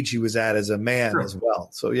the age he was at as a man as well.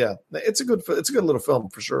 So yeah, it's a good little film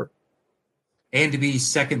for sure. And to be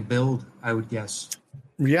second billed, I would guess.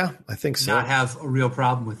 Yeah, I think so. Not have a real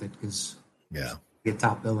problem with it because get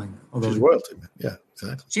top billing. Although she's royalty, man. Yeah,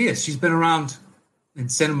 exactly. She is. She's been around in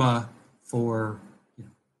cinema for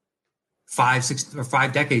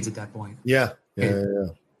 5 decades at that point. Yeah.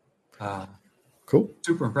 Cool.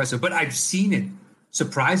 Super impressive. But I've seen it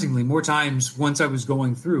surprisingly more times once I was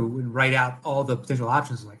going through and write out all the potential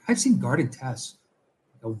options. Like I've seen Guarding Tess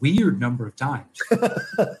a weird number of times.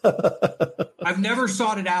 I've never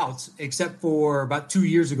sought it out except for about 2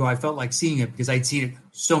 years ago. I felt like seeing it because I'd seen it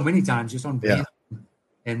so many times just on video.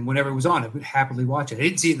 And whenever it was on, I would happily watch it. I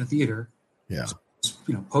didn't see it in the theater. Yeah. So,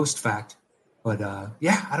 post fact. But I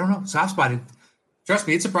don't know. Soft spotted. Trust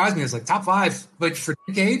me, it surprised me. It's like top 5. But for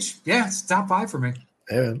Nick Cage, it's top 5 for me.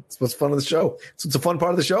 Yeah, it's what's fun of the show. It's a fun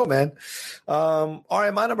part of the show, man. All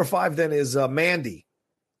right, my number 5 then is Mandy.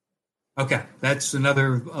 Okay, that's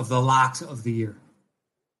another of the locks of the year.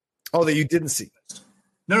 Oh, that you didn't see?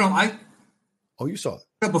 No, you saw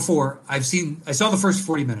it before. I saw the first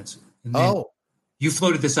 40 minutes. And then you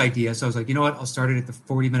floated this idea, so I was like, you know what? I'll start it at the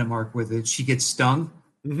 40-minute mark where she gets stung.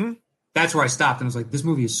 Mm-hmm. That's where I stopped, and I was like, this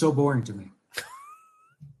movie is so boring to me.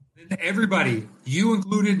 And everybody, you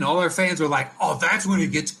included, and all our fans were like, oh, that's when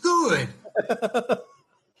it gets good.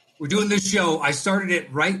 We're doing this show. I started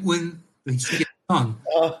it right when she gets stung.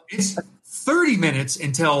 It's 30 minutes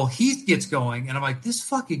until he gets going, and I'm like, this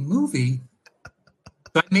fucking movie.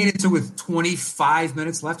 So I made it to with 25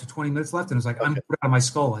 minutes left or 20 minutes left, and I was like, I'm out of my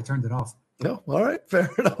skull. I turned it off. No, all right, fair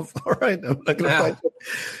enough. All right, I'm not going to fight.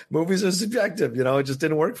 Movies are subjective, it just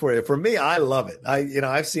didn't work for you. For me, I love it.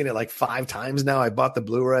 I've seen it like 5 times now. I bought the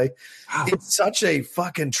Blu-ray. Wow. It's such a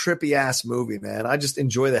fucking trippy ass movie, man. I just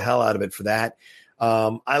enjoy the hell out of it for that.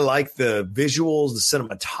 I like the visuals, the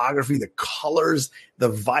cinematography, the colors, the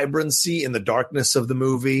vibrancy in the darkness of the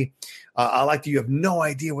movie. I like that you have no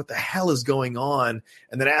idea what the hell is going on.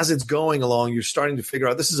 And then as it's going along, you're starting to figure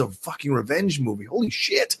out this is a fucking revenge movie. Holy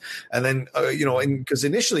shit. And then, because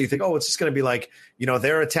initially you think, oh, it's just going to be like,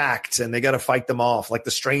 they're attacked and they got to fight them off like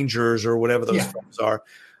The Strangers or whatever those films are.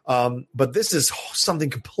 But this is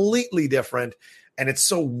something completely different. And it's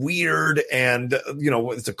so weird. And,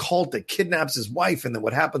 it's a cult that kidnaps his wife and then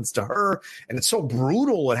what happens to her. And it's so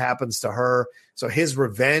brutal what happens to her. So his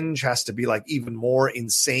revenge has to be like even more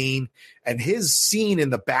insane. And his scene in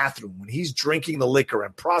the bathroom when he's drinking the liquor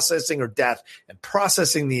and processing her death and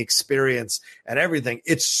processing the experience and everything,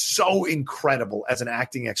 it's so incredible as an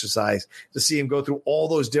acting exercise to see him go through all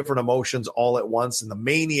those different emotions all at once and the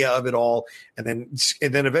mania of it all. And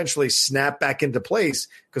then eventually snap back into place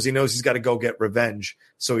because he knows he's got to go get revenge.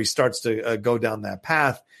 So he starts to go down that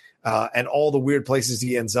path. And all the weird places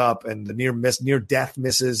he ends up and the near death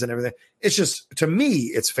misses and everything. It's just, to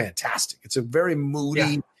me, it's fantastic. It's a very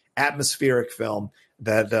moody, atmospheric film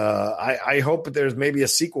that I hope that there's maybe a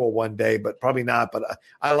sequel one day, but probably not. But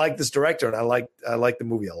I like this director and I like the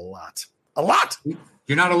movie a lot. A lot.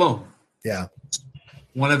 You're not alone. Yeah.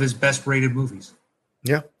 One of his best rated movies.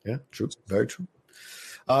 Yeah. True. Very true.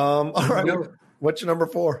 All right. What's your number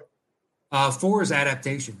 4? 4 is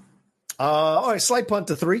Adaptation. All right, slight punt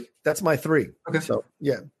to 3. That's my 3. Okay. So,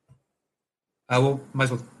 yeah. Well, might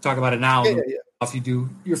as well talk about it now. Yeah. If you do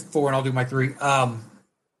your 4 and I'll do my 3.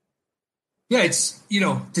 It's,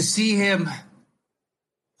 to see him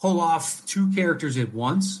pull off 2 characters at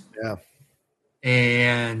once. Yeah.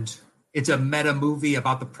 And it's a meta movie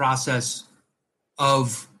about the process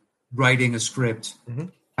of writing a script. Mm-hmm.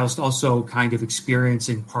 I was also kind of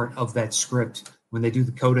experiencing part of that script when they do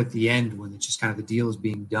the code at the end, when it's just kind of the deal is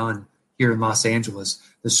being done here in Los Angeles.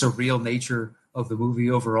 The surreal nature of the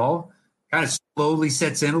movie overall kind of slowly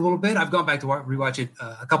sets in a little bit. I've gone back to rewatch it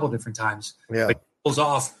a couple of different times. Yeah. But it pulls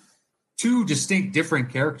off 2 distinct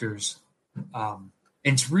different characters. And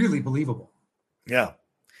it's really believable. Yeah.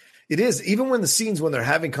 It is. Even when the scenes when they're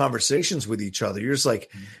having conversations with each other, you're just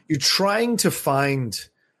like, you're trying to find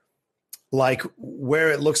like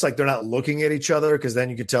where it looks like they're not looking at each other, because then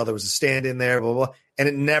you could tell there was a stand in there, blah, blah, blah, and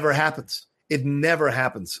it never happens. It never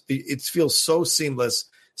happens. It feels so seamless,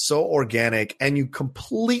 so organic, and you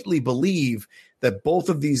completely believe that both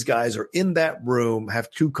of these guys are in that room, have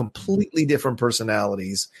 2 completely different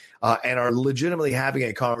personalities, and are legitimately having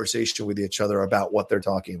a conversation with each other about what they're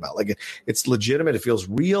talking about. Like it's legitimate. It feels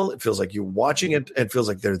real. It feels like you're watching it. It feels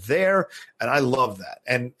like they're there. And I love that.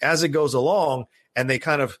 And as it goes along and they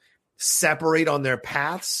kind of separate on their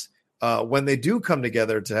paths, when they do come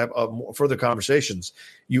together to have further conversations,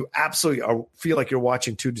 you absolutely feel like you're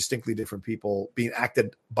watching 2 distinctly different people being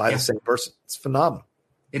acted by the same person. It's phenomenal.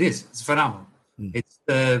 It is. It's phenomenal. It's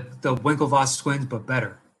the Winklevoss twins, but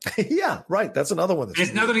better. Yeah, right. That's another one.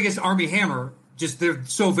 It's nothing against Armie Hammer. Just they're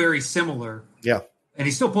so very similar. Yeah. And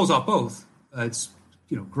he still pulls off both. It's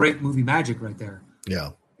great movie magic right there.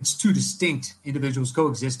 Yeah. It's 2 distinct individuals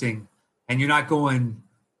coexisting, and you're not going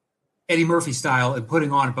Eddie Murphy style and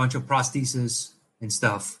putting on a bunch of prosthesis and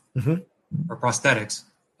stuff or prosthetics.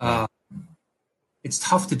 It's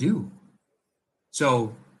tough to do.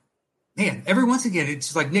 So, man, every once again,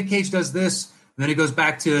 it's like Nick Cage does this, and then he goes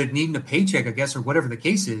back to needing a paycheck, I guess, or whatever the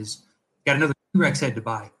case is. Got another T-Rex head to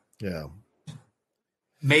buy. Yeah.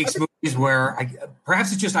 Makes movies where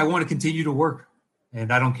perhaps it's just I want to continue to work,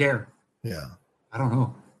 and I don't care. Yeah. I don't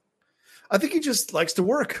know. I think he just likes to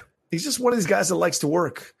work. He's just one of these guys that likes to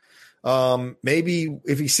work. Maybe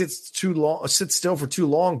if he sits still for too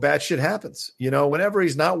long, bad shit happens. Whenever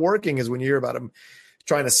he's not working is when you hear about him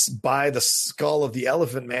trying to buy the skull of the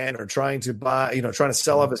Elephant Man, or trying to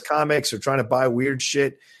sell off his comics, or trying to buy weird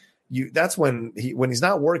shit. That's when he's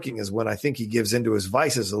not working is when I think he gives into his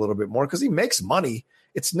vices a little bit more, because he makes money.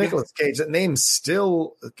 It's Nicolas Cage. That name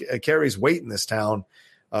still carries weight in this town.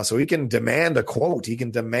 So he can demand a quote. He can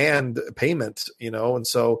demand payment, and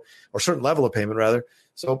so, or a certain level of payment rather.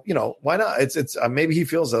 So, why not? It's maybe he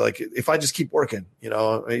feels that like, if I just keep working,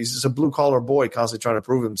 he's just a blue collar boy constantly trying to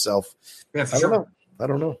prove himself. Yeah, for sure. I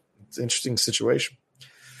don't know. It's an interesting situation.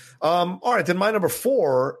 All right. Then my number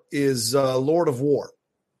 4 is Lord of War.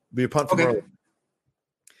 Be a punt from earlier.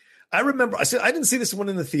 I remember I didn't see this one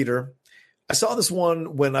in the theater. I saw this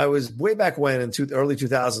one when I was way back when in early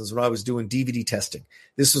 2000s when I was doing DVD testing.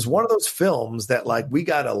 This was one of those films that like we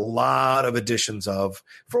got a lot of editions of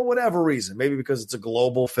for whatever reason. Maybe because it's a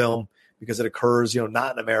global film, because it occurs,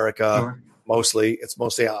 not in America. Sure. Mostly. It's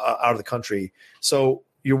mostly out of the country. So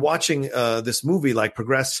you're watching this movie like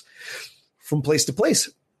progress from place to place.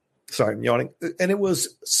 Sorry, I'm yawning. And it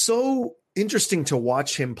was so interesting to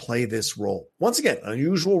watch him play this role. Once again,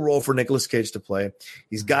 unusual role for Nicolas Cage to play.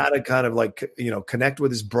 He's got to kind of like, connect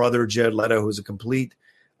with his brother, Jared Leto, who's a complete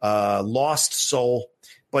lost soul.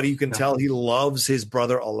 But you can tell he loves his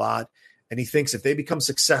brother a lot. And he thinks if they become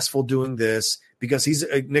successful doing this, because he's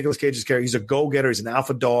Nicolas Cage's character, he's a go-getter, he's an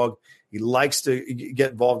alpha dog. He likes to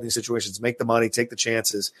get involved in these situations, make the money, take the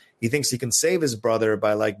chances. He thinks he can save his brother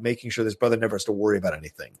by like making sure his brother never has to worry about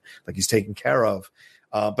anything, like he's taken care of.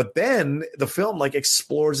 But then the film like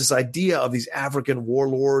explores this idea of these African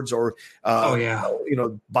warlords or,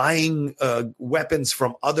 buying weapons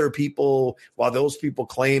from other people while those people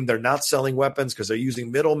claim they're not selling weapons because they're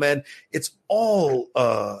using middlemen. It's all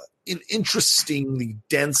an interestingly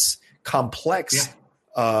dense, complex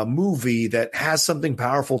movie that has something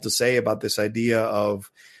powerful to say about this idea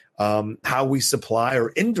of how we supply or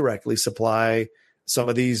indirectly supply some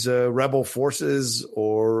of these rebel forces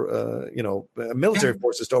or, military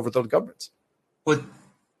forces to overthrow the governments. But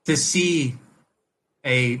to see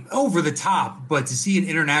over the top, but to see an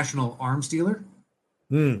international arms dealer,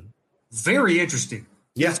 very interesting.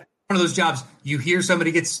 Yeah. It's one of those jobs, you hear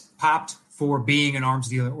somebody gets popped for being an arms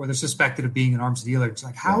dealer or they're suspected of being an arms dealer. It's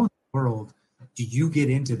like, how in the world do you get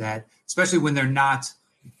into that, especially when they're not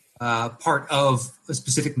part of a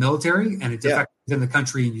specific military and it's affected within the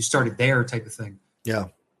country and you started there type of thing. Yeah.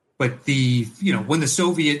 But when the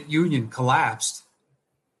Soviet Union collapsed,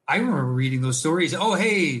 I remember reading those stories. Oh,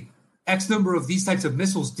 hey, X number of these types of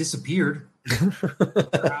missiles disappeared. And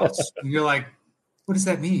you're like, what does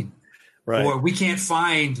that mean? Right. Or we can't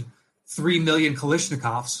find 3 million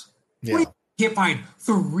Kalashnikovs. Yeah. We can't find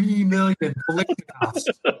 3 million Kalashnikovs.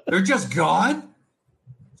 They're just gone.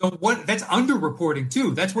 So that's underreporting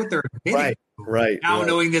too. That's what they're admitting. Right. Now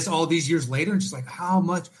knowing this all these years later, and just like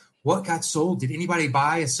what got sold? Did anybody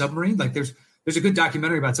buy a submarine? Like there's a good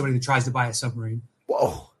documentary about somebody that tries to buy a submarine.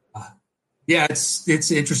 Whoa.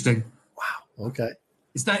 It's interesting. Wow. Okay.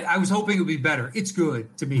 It's not, I was hoping it would be better. It's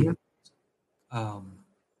good to me.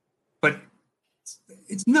 But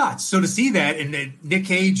it's nuts. So to see that and Nick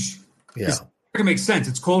Cage, it makes sense.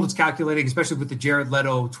 It's cold, it's calculating, especially with the Jared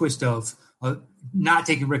Leto twist of not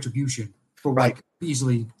taking retribution for what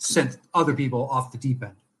easily sent other people off the deep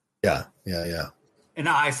end. Yeah. An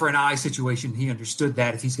eye for an eye situation. He understood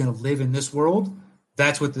that if he's going to live in this world,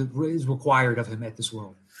 that's what is required of him at this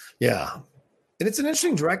world. Yeah. And it's an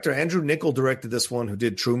interesting director. Andrew Niccol directed this one, who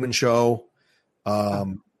did Truman Show,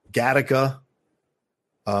 Gattaca.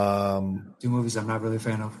 2 movies I'm not really a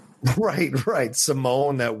fan of. Right.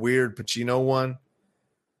 Simone, that weird Pacino one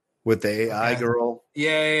with the AI girl.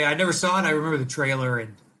 Yeah, I never saw it. I remember the trailer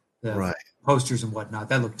and the posters and whatnot.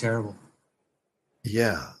 That looked terrible.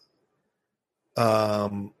 Yeah.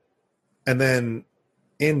 And then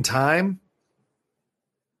In Time,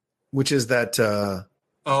 which is that I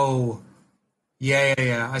saw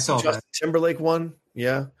Justin that Timberlake one.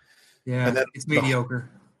 Yeah. And then it's mediocre.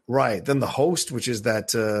 Right. Then The Host, which is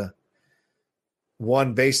that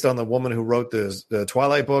one based on the woman who wrote the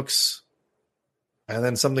Twilight books. And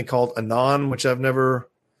then something called Anon, which I've never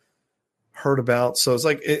heard about. So it's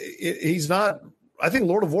like he's not. I think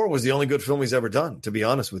Lord of War was the only good film he's ever done, to be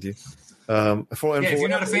honest with you. If you're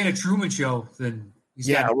not a fan of Truman Show, then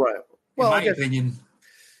right. Well, in my opinion.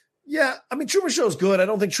 Yeah, I mean, Truman Show's good. I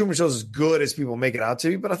don't think Truman Show's as good as people make it out to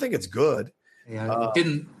be, but I think it's good. Yeah,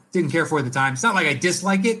 didn't care for it at the time. It's not like I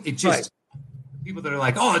dislike it. It just people that are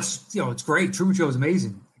like, oh, it's great. Truman Show is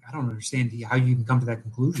amazing. I don't understand how you can come to that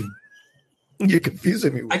conclusion. You're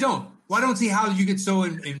confusing me. I don't. Well, I don't see how you get so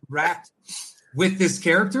enwrapped with this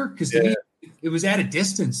character because to me, it was at a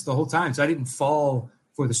distance the whole time, so I didn't fall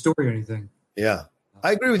for the story or anything. Yeah,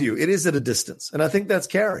 I agree with you. It is at a distance, and I think that's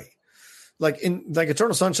Carrie. Like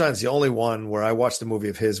Eternal Sunshine is the only one where I watched a movie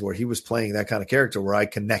of his where he was playing that kind of character where I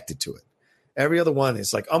connected to it. Every other one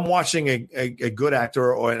is like I'm watching a good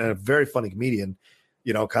actor or a very funny comedian,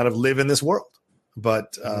 kind of live in this world.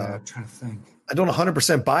 But I'm trying to think. I don't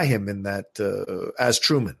 100% buy him in that as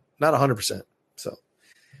Truman. Not 100%. So,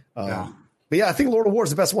 but yeah, I think Lord of War is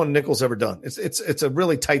the best one Niccol's ever done. It's a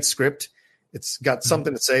really tight script. It's got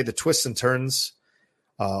something to say. The twists and turns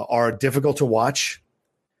are difficult to watch.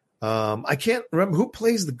 I can't remember who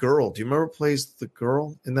plays the girl. Do you remember who plays the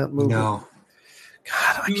girl in that movie? No.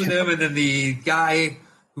 God, Two of them, and then the guy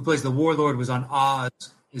who plays the warlord was on Oz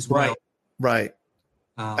as well. Right.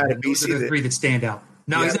 Those are the three that stand out.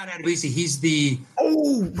 No, he's not Adebisi. He's the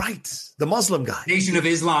the Muslim guy, Nation of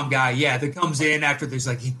Islam guy. Yeah, that comes in after there's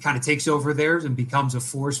like he kind of takes over theirs and becomes a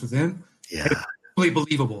force within. Yeah, it's really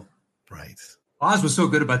believable. Right. Oz was so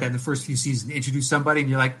good about that in the first few seasons. Introduce somebody and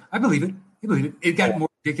you're like, I believe it. I believe it. It got more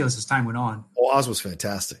ridiculous as time went on. Oh, Oz was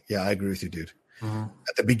fantastic. Yeah, I agree with you, dude.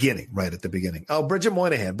 At the beginning, right at the beginning. Oh, Bridget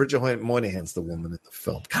Moynihan. Bridget Moynihan's the woman in the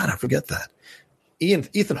film. God, I forget that.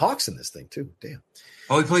 Ethan Hawke's in this thing too. Damn.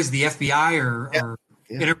 Oh, he plays the FBI or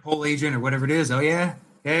Interpol agent or whatever it is. Oh yeah.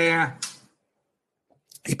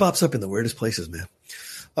 He pops up in the weirdest places, man.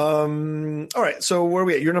 All right. So where are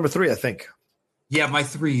we at? You're number 3, I think. Yeah, my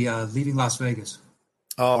 3, Leaving Las Vegas.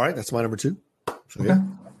 All right. That's my number 2. So, okay. Yeah.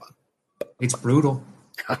 It's brutal.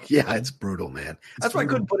 Yeah, it's brutal, man. That's why I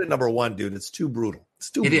couldn't put it number 1, dude. It's too brutal.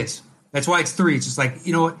 It is. That's why it's 3. It's just like,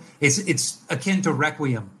 you know what? It's akin to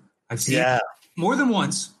Requiem. I've seen it more than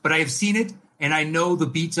once, but I have seen it and I know the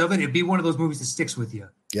beats of it. It'd be one of those movies that sticks with you.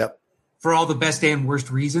 Yep. For all the best and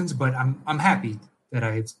worst reasons, but I'm happy that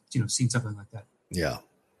I've seen something like that. Yeah.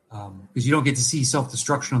 Because you don't get to see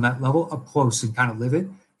self-destruction on that level up close and kind of live it.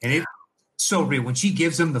 And it's so real. When she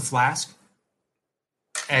gives him the flask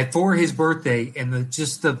for his birthday and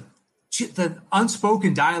the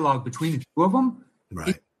unspoken dialogue between the two of them,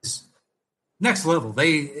 right? It's next level.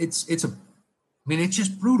 It's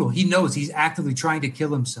just brutal. He knows he's actively trying to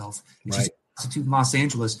kill himself. And she's a prostitute in Los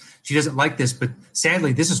Angeles. She doesn't like this, but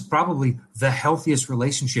sadly, this is probably the healthiest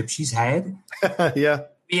relationship she's had. Yeah.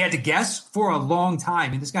 He had to guess for a long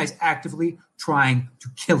time, and this guy's actively trying to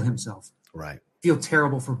kill himself. Right. Feel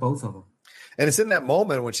terrible for both of them. And it's in that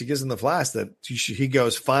moment when she gives him the flask that he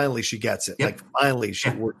goes, finally, she gets it. Yep. Like, finally,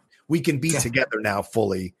 we can be together now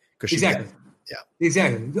fully. Exactly.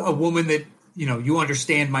 Exactly. A woman that, you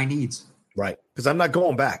understand my needs. Right. Because I'm not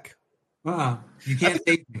going back. You can't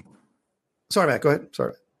save me. Sorry, Matt. Go ahead.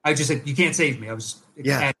 Sorry. I just said, you can't save me.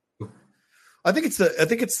 I think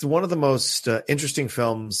it's one of the most interesting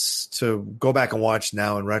films to go back and watch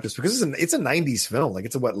now in retrospect because it's a 90s film. Like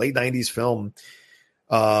it's a late 90s film.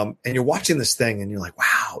 And you're watching this thing and you're like,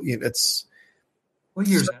 wow, it's what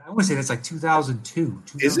year is that? I want to say that's like 2002.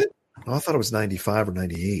 Is it? Oh, I thought it was 95 or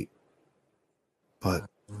 98. But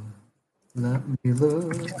let me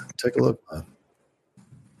look. Take a look. Might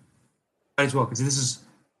as well, because this is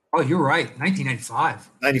you're right. 1995.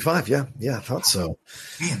 95, yeah. I thought so.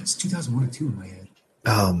 Man, it's 2001 or 2 in my head.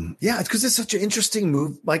 Yeah, it's because it's such an interesting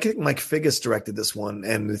move. Mike Figgis directed this one,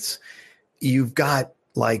 and you've got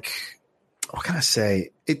like, what can I say?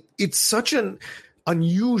 It's such an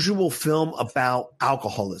unusual film about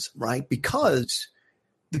alcoholism, right? Because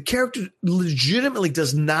the character legitimately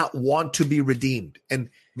does not want to be redeemed. And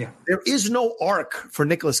there is no arc for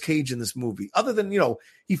Nicolas Cage in this movie other than,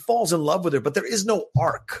 he falls in love with her, but there is no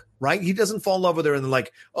arc, right? He doesn't fall in love with her and then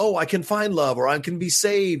like, oh, I can find love or I can be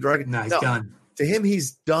saved. Or no, he's done. To him,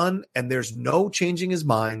 he's done and there's no changing his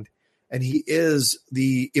mind. And he is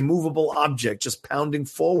the immovable object just pounding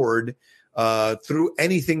forward through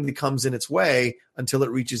anything that comes in its way until it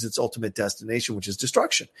reaches its ultimate destination, which is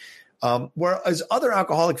destruction. Whereas other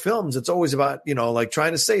alcoholic films, it's always about, like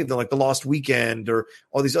trying to save them, like The Lost Weekend or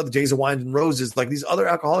all these other Days of Wine and Roses, like these other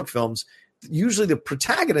alcoholic films. Usually the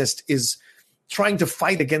protagonist is trying to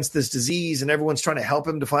fight against this disease and everyone's trying to help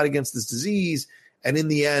him to fight against this disease. And in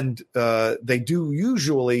the end, they do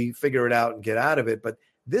usually figure it out and get out of it. But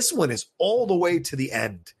this one is all the way to the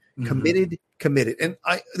end, committed. And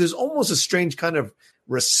there's almost a strange kind of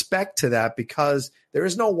respect to that because there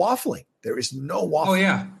is no waffling. There is no waffling. Oh,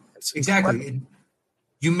 yeah. Exactly.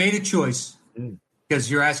 You made a choice because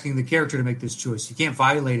you're asking the character to make this choice. You can't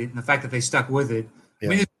violate it. And the fact that they stuck with it, I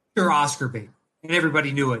mean, it's pure Oscar bait and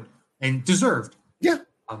everybody knew it and deserved. Yeah,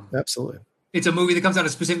 absolutely. It's a movie that comes out at a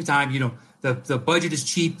specific time. The budget is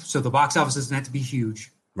cheap, so the box office doesn't have to be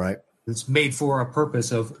huge. Right. It's made for a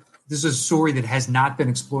purpose of this is a story that has not been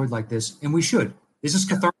explored like this. And we should. This is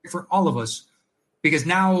cathartic for all of us. Because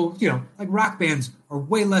now, like rock bands are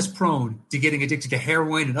way less prone to getting addicted to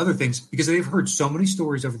heroin and other things because they've heard so many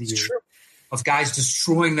stories over the years of guys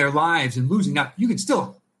destroying their lives and losing. Now, you can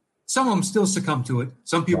some of them still succumb to it.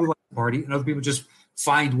 Some people like to party and other people just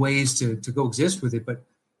find ways to go exist with it. But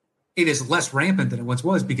it is less rampant than it once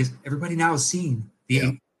was because everybody now has seen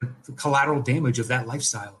the collateral damage of that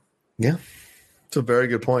lifestyle. Yeah. It's a very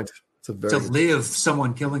good point. Live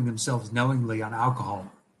someone killing themselves knowingly on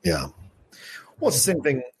alcohol. Yeah. Well, it's the same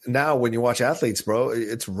thing now when you watch athletes, bro.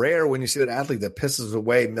 It's rare when you see an athlete that pisses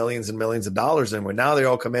away millions and millions of dollars. And when now they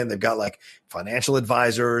all come in, they've got like financial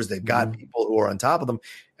advisors, they've got people who are on top of them,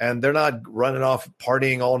 and they're not running off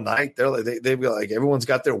partying all night. They've got like everyone's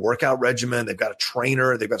got their workout regimen. They've got a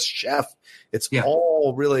trainer. They've got a chef. It's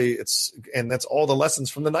all really and that's all the lessons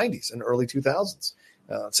from the 90s and early 2000s.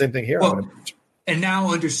 Same thing here. Well, and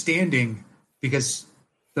now understanding, because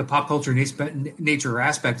the pop culture nature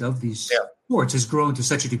aspect of these sports has grown to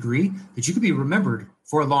such a degree that you could be remembered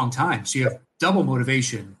for a long time. So you have double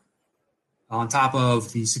motivation on top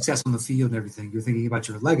of the success on the field and everything. You're thinking about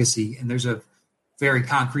your legacy, and there's a very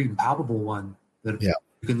concrete and palpable one that you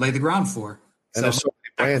can lay the ground for. And there's so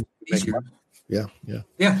many brands.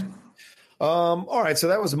 Yeah. All right. So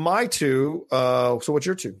that was my 2. So what's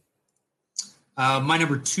your 2? My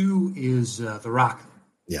number 2 is The Rock.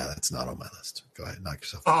 Yeah, that's not on my list. Go ahead, knock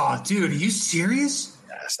yourself. Oh, dude, are you serious?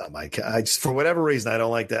 Yeah, that's not my. I just, for whatever reason, I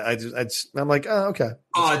don't like that. I'm like, oh, okay.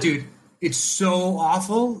 Oh, dude, it's so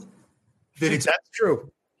awful that that's true.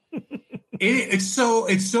 it's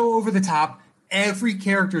so over the top. Every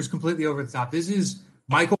character is completely over the top. This is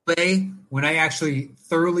Michael Bay when I actually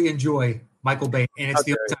thoroughly enjoy Michael Bay, and it's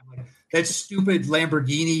the only time. Like, that stupid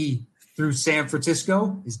Lamborghini through San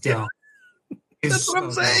Francisco is dumb. That's what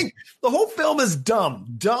I'm saying. The whole film is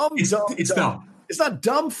dumb. It's dumb. It's not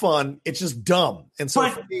dumb fun. It's just dumb. And so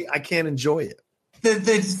for me, I can't enjoy it.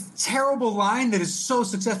 The terrible line that is so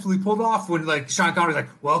successfully pulled off when like Sean Connery's like,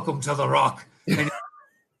 "Welcome to the Rock." And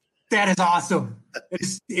that is awesome.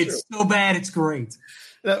 It's so bad. It's great.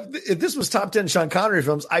 Now, if this was top 10 Sean Connery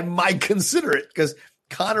films, I might consider it because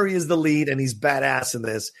Connery is the lead and he's badass in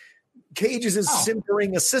this. Cage is his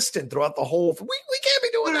simpering assistant throughout the whole. We can't be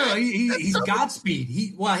doing that. No, he's Godspeed.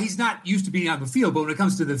 He's not used to being on the field, but when it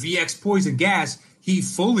comes to the VX poison gas, he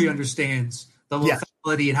fully understands the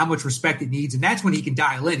lethality and how much respect it needs, and that's when he can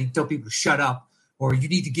dial in. He can tell people to shut up, or you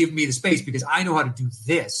need to give me the space because I know how to do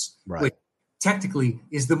this, which technically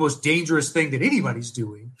is the most dangerous thing that anybody's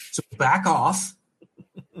doing. So back off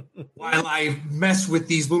while I mess with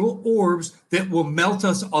these little orbs that will melt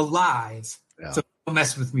us alive. Yeah. So don't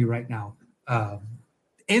mess with me right now.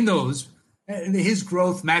 In those, his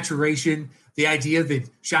growth, maturation, the idea that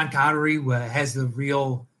Sean Connery has the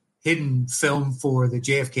real hidden film for the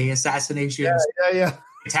JFK assassination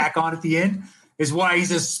attack on at the end is why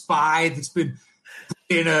he's a spy that's been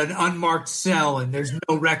in an unmarked cell and there's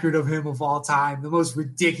no record of him of all time. The most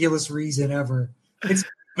ridiculous reason ever. It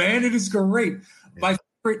is great. My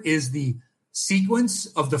favorite is the sequence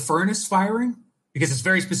of the furnace firing because it's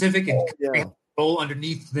very specific and roll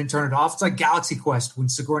underneath, then turn it off. It's like Galaxy Quest when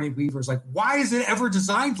Sigourney Weaver's like, why is it ever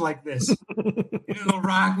designed like this? The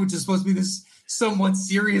Rock, which is supposed to be this somewhat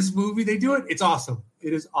serious movie, they do it. It's awesome.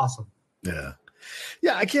 It is awesome. Yeah.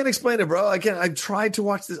 Yeah, I can't explain it, bro. I've tried to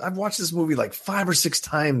watch this. I've watched this movie like 5 or 6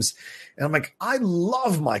 times. And I'm like, I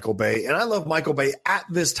love Michael Bay. And I love Michael Bay at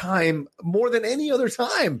this time more than any other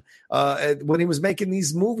time when he was making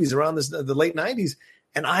these movies around the late 90s.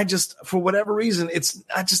 And I just, for whatever reason, is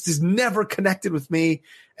never connected with me.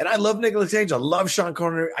 And I love Nicolas Cage. I love Sean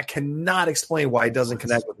Connery. I cannot explain why it doesn't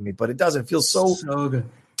connect with me, but it doesn't feel so good.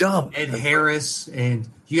 Dumb. Ed Harris, and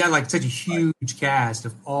you got like such a huge cast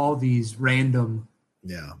of all these random.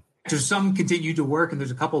 Yeah. There's some continue to work, and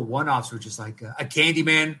there's a couple of one-offs, which is like a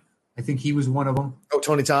Candyman. I think he was one of them. Oh,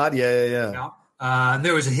 Tony Todd. Yeah. And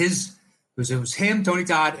there was it was him, Tony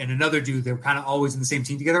Todd, and another dude. They were kind of always in the same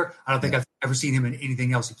team together. I don't think I've ever seen him in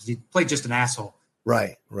anything else because he played just an asshole.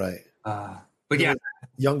 Right. But yeah,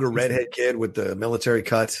 younger redhead kid with the military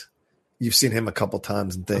cut. You've seen him a couple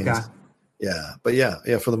times and things. Okay. Yeah, but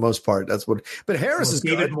yeah, for the most part, that's what. But Harris is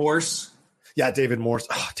David good. Morse. Yeah, David Morse.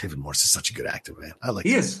 Oh, David Morse is such a good actor, man. I like.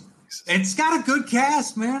 He is. And it's got a good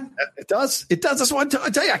cast, man. It does. That's what I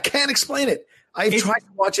tell you. I can't explain it. I've tried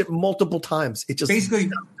to watch it multiple times. It just basically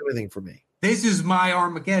doesn't do anything for me. This is my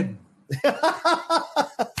Armageddon.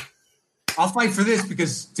 I'll fight for this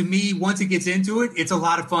because to me, once it gets into it, it's a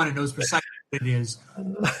lot of fun and knows precisely what it is.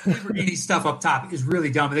 Lamborghini stuff up top is really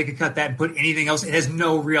dumb. They could cut that and put anything else. It has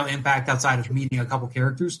no real impact outside of meeting a couple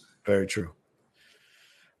characters. Very true.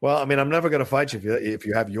 Well, I mean, I'm never going to fight you if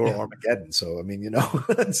you have your Armageddon. So, I mean,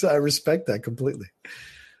 so I respect that completely.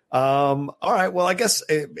 All right. Well, I guess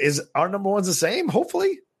is our number one's the same?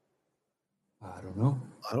 Hopefully. I don't know.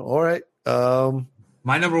 All right.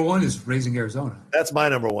 My number one is Raising Arizona. That's my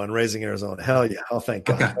number one, Raising Arizona. Hell yeah. Oh, thank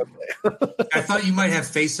God. Okay. I thought you might have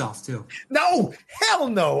Face Off too. No, hell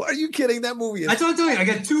no. Are you kidding? That movie is. That's what I'm doing. I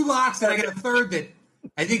got 2 locks and I got a third that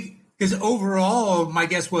I think, because overall my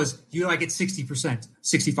guess was you like it 60%,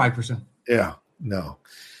 65%. Yeah. No.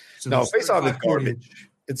 So no, Face Off is garbage.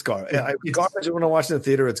 It's garbage. Garbage when I watch it in the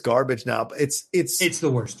theater. It's garbage now. But it's the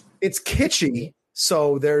worst. It's kitschy,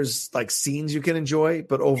 so there's like scenes you can enjoy,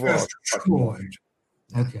 but overall,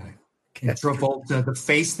 okay. And Travolta, the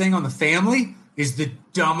face thing on the family is the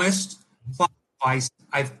dumbest plot device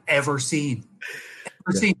I've ever seen.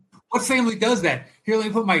 What family does that? Here, let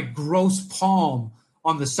me put my gross palm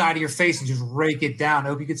on the side of your face and just rake it down. I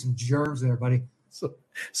hope you get some germs there, buddy. So,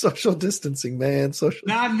 social distancing, man.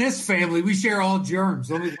 Not in this family. We share all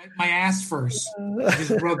germs. Let me wipe my ass first.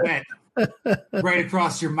 Just rub that right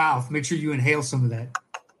across your mouth. Make sure you inhale some of that.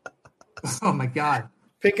 Oh my God.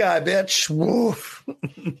 Pink eye, bitch. Woof.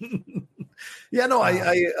 Yeah, no,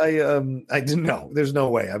 I didn't know. There's no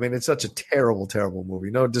way. I mean, it's such a terrible, terrible movie.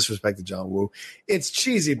 No disrespect to John Woo. It's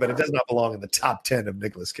cheesy, but it does not belong in the top 10 of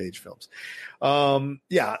Nicolas Cage films.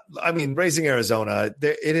 Yeah, I mean, Raising Arizona,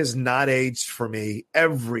 it has not aged for me.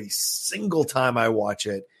 Every single time I watch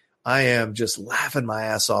it, I am just laughing my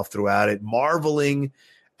ass off throughout it, marveling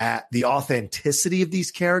at the authenticity of these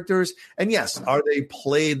characters. And yes, are they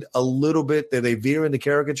played a little bit? Do they veer into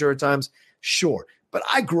caricature at times? Sure. But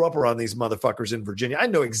I grew up around these motherfuckers in Virginia. I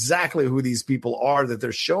know exactly who these people are that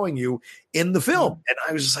they're showing you in the film. And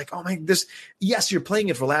I was just like, oh my, yes, you're playing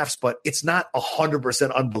it for laughs, but it's not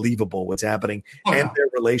 100% unbelievable what's happening their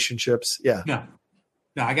relationships. Yeah. No,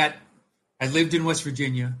 I lived in West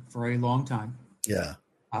Virginia for a long time. Yeah.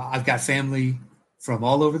 I've got family from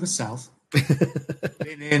all over the South,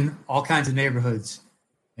 been in all kinds of neighborhoods,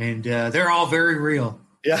 and they're all very real.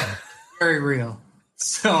 Yeah. Very real.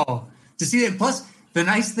 So to see that, plus, the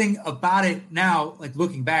nice thing about it now, like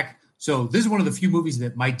looking back, so this is one of the few movies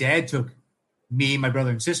that my dad took me, my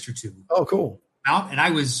brother, and sister to. Oh, cool. And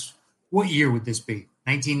I was, what year would this be?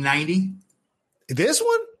 1990? This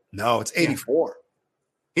one? No, it's 84.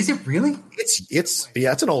 Yeah. Is it really?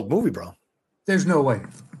 It's an old movie, bro. There's no way.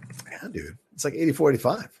 Yeah, dude. It's like 84,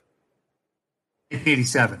 85.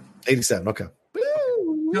 87. 87, okay.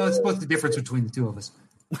 No, it's what's the difference between the two of us.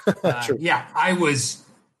 True. Yeah, I was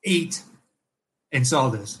 8 and saw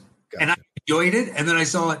this. Gotcha. And I enjoyed it. And then I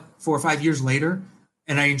saw it 4 or 5 years later,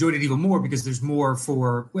 and I enjoyed it even more because there's more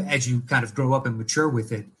as you kind of grow up and mature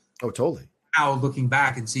with it. Oh, totally. Now looking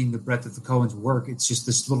back and seeing the breadth of the Coens' work, it's just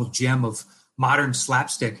this little gem of modern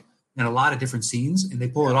slapstick in a lot of different scenes, and they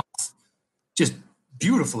pull it off just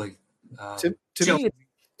beautifully. To me,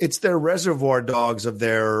 it's their reservoir dogs of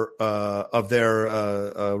their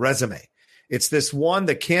resume. It's this one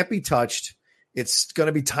that can't be touched. It's going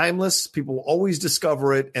to be timeless. People will always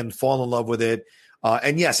discover it and fall in love with it.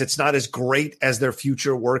 And yes, it's not as great as their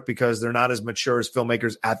future work because they're not as mature as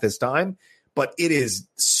filmmakers at this time, but it is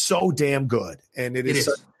so damn good. And it is.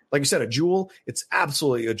 Like you said, a jewel. It's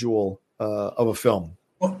absolutely a jewel of a film.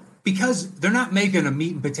 Well, because they're not making a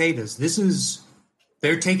meat and potatoes.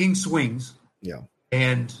 They're taking swings. Yeah.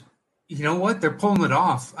 And you know what? They're pulling it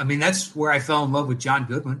off. I mean, that's where I fell in love with John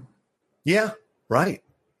Goodman. Yeah, right.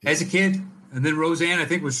 As a kid. And then Roseanne, I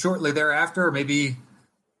think, was shortly thereafter, or maybe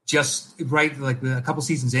just right, like a couple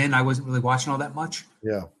seasons in. I wasn't really watching all that much.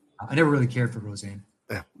 Yeah. I never really cared for Roseanne.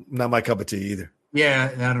 Yeah, not my cup of tea either.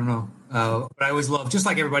 Yeah, I don't know. But I always loved, just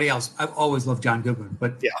like everybody else, I've always loved John Goodman.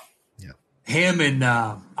 But yeah. Him and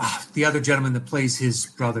the other gentleman that plays his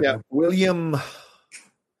brother. Yeah, William.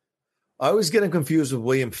 I always get him confused with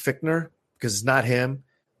William Fichtner because it's not him,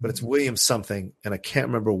 but it's William something, and I can't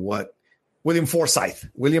remember what. William Forsythe.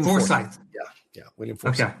 William Forsythe. Yeah. William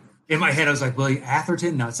Forsythe. Okay. In my head, I was like, William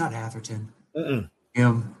Atherton? No, it's not Atherton.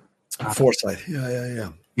 Him. Forsythe. Yeah.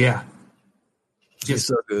 Yeah. Just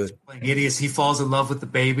so good. Playing idiots. He falls in love with the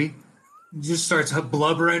baby. He just starts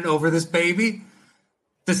blubbering over this baby.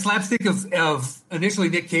 The slapstick of initially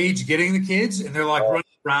Nick Cage getting the kids, and they're like running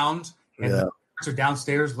around, and the parents are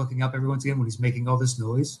downstairs looking up every once again when he's making all this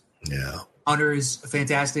noise. Yeah. Hunter is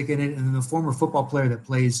fantastic in it, and then the former football player that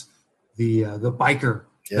plays the biker.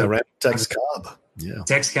 Yeah, Tex Cobb. Yeah.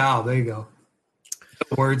 Tex Cobb, there you go.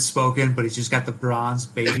 No words spoken, but he's just got the bronze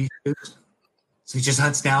baby shoes. So he just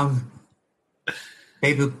hunts down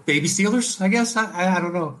baby stealers, I guess. I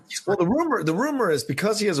don't know. Well, the rumor is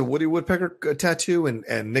because he has a Woody Woodpecker tattoo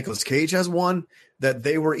and Nicolas Cage has one, that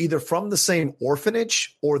they were either from the same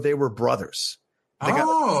orphanage or they were brothers. They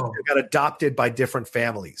got adopted by different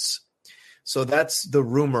families. So that's the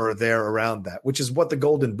rumor there around that, which is what the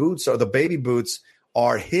golden boots are. The baby boots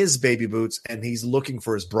are his baby boots, and he's looking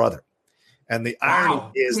for his brother. And the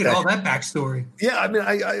irony is that all that backstory. Yeah, I mean,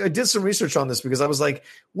 I did some research on this because I was like,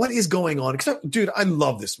 what is going on? Because, dude, I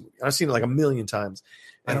love this movie. I've seen it like a million times.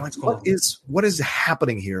 And I'm like, what is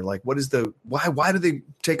happening here? Like, why do they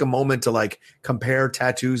take a moment to like compare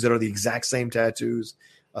tattoos that are the exact same tattoos?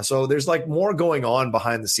 So there's like more going on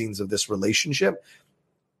behind the scenes of this relationship.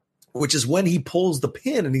 which is when he pulls the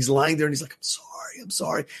pin and he's lying there and he's like, I'm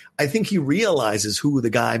sorry. I think he realizes who the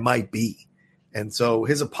guy might be. And so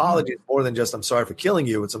his apology is more than just, I'm sorry for killing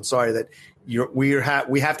you. It's, I'm sorry that we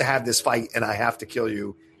have to have this fight and I have to kill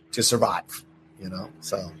you to survive,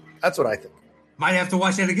 So that's what I think. Might have to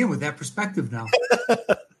watch that again with that perspective now.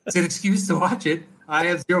 It's an excuse to watch it. I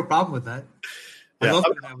have zero problem with that. I love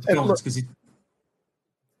that with films because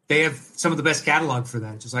they have some of the best catalog for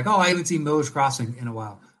that. Just like, I haven't seen Miller's Crossing in a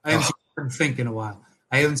while. I haven't seen Fink in a while.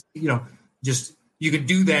 I haven't, just you can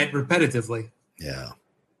do that repetitively. Yeah.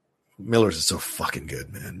 Miller's is so fucking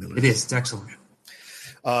good, man. It is. It's excellent.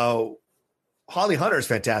 Holly Hunter is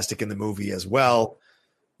fantastic in the movie as well.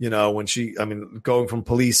 When going from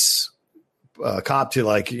police cop to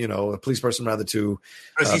a police person rather to.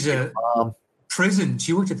 She's a prison.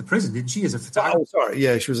 She worked at the prison, didn't she, as a photographer? Oh, sorry.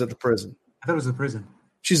 Yeah, she was at the prison. I thought it was the prison.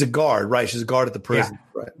 She's a guard, right? She's a guard at the prison.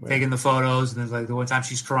 Yeah. Right. Taking the photos. And then like the one time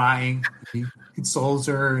she's crying, he consoles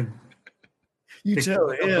her. And you tell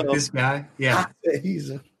him. This guy. Yeah.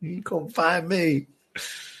 He couldn't find me.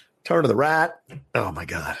 Turn to the right. Oh, my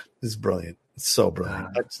God. This is brilliant. It's so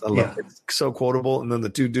brilliant. I love it. It's so quotable. And then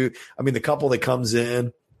the couple that comes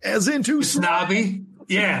in, as into snobby.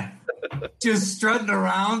 Yeah. Just strutting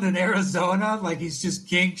around in Arizona like he's just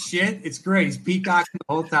king shit. It's great. He's peacocking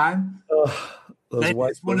the whole time.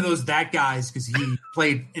 It's one of those that guys because he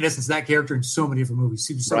played, in essence, that character in so many different movies.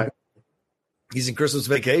 He was so He's in Christmas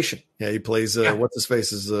Vacation. Yeah, he plays what's his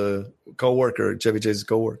face's co-worker, Chevy Chase's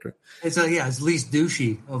co-worker. It's his least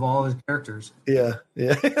douchey of all his characters. Yeah,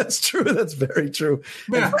 that's true. That's very true.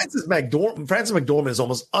 Yeah. And Frances McDormand is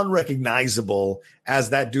almost unrecognizable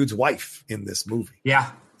as that dude's wife in this movie.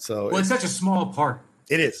 Yeah. So it's such a small part.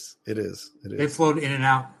 It is. They float in and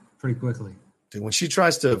out pretty quickly. Dude, when she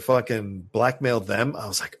tries to fucking blackmail them, I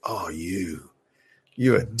was like, oh, you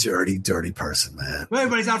a dirty, dirty person, man. Well,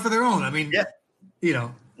 everybody's out for their own. I mean,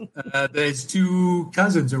 there's two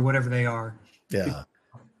cousins or whatever they are. Yeah.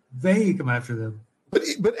 They come after them.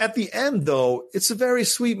 But at the end, though, it's a very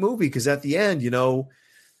sweet movie because at the end,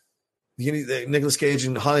 Nicolas Cage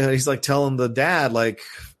and Holly Hunter, he's like telling the dad, like,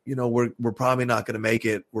 we're probably not going to make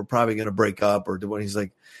it. We're probably going to break up or do what. He's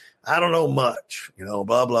like, I don't know much, blah,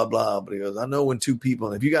 blah, blah. But he goes, I know when two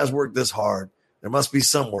people, if you guys work this hard, there must be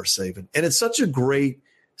some worth saving. And it's such a great,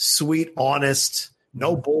 sweet, honest,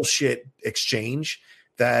 no bullshit exchange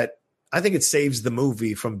that I think it saves the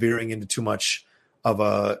movie from veering into too much of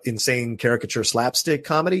a insane caricature slapstick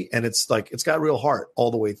comedy. And it's got real heart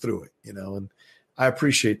all the way through it, and I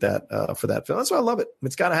appreciate that for that film. That's why I love it.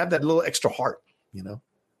 It's got to have that little extra heart,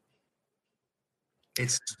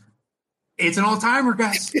 It's an all-timer,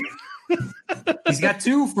 guys. He's got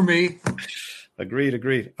two for me.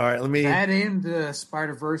 Agreed. All right, let me add in the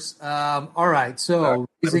Spider-Verse. All right, so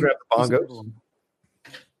grab the bongos.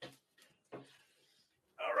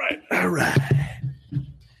 All right.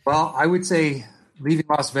 Well, I would say Leaving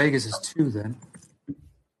Las Vegas is 2 then.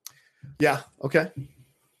 Yeah. Okay.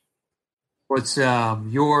 What's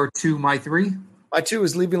your 2? My 3? My 2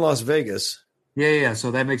 is Leaving Las Vegas. Yeah.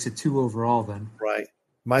 So that makes it 2 overall then. Right.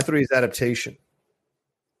 My 3 is Adaptation.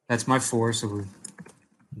 That's my 4. So we're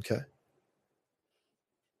okay.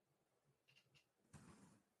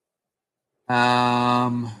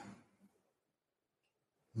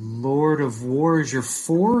 Lord of War is your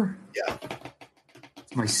 4? Yeah.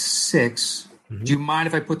 It's my 6. Mm-hmm. Do you mind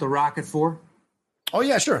if I put The Rock at 4? Oh,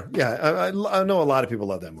 yeah, sure. Yeah, I know a lot of people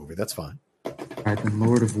love that movie. That's fine. All right, then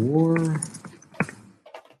Lord of War.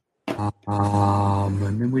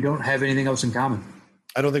 And then we don't have anything else in common.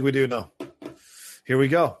 I don't think we do, no. Here we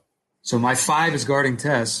go. So my 5 is Guarding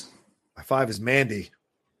Tess. My 5 is Mandy.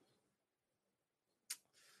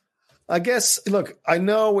 I guess, look, I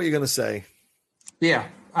know what you're going to say. Yeah,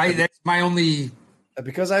 that's my only...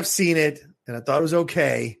 Because I've seen it, and I thought it was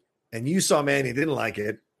okay, and you saw Mandy and didn't like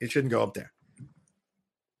it, it shouldn't go up there.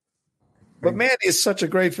 But Mandy is such a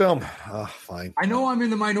great film. Oh, fine. I know I'm in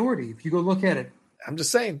the minority. If you go look at it. I'm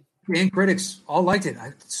just saying. And critics all liked it.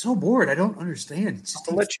 I'm so bored. I don't understand.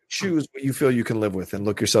 I'll let you choose what you feel you can live with and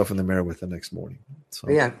look yourself in the mirror with the next morning. So.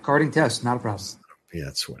 Yeah, Guarding Tess, not a problem. Yeah,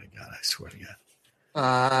 I swear to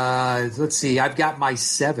God. Let's see. I've got my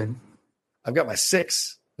 7. I've got my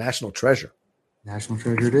 6, National Treasure. National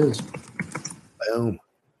Treasure it is. Boom.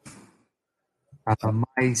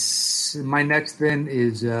 My next then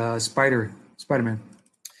is Spider-Man.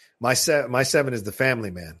 My 7 is The Family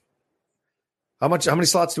Man. How many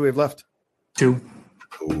slots do we have left? 2.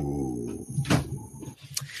 Ooh.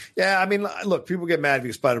 Yeah, I mean, look, people get mad if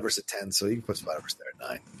you Spider-Verse at 10, so you can put Spider-Verse there at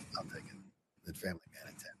 9. I'll take it. Then Family Man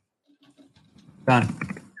at 10.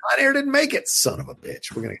 Done. Con Air didn't make it, son of a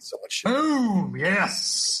bitch. We're gonna get so much shit. Boom!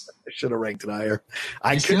 Yes. should have ranked it higher.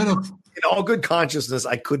 In all good consciousness,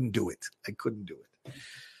 I couldn't do it.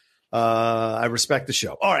 I respect the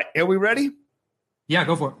show. All right, are we ready? Yeah,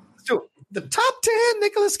 go for it. Let's do it. The top 10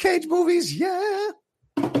 Nicolas Cage movies. Yeah.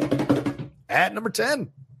 At number 10,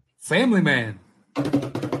 Family Man.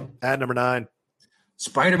 At number 9,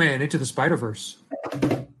 Spider-Man Into the Spider-Verse.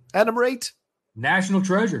 At number 8, National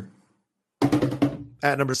Treasure.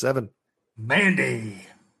 At number 7, Mandy.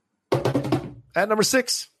 At number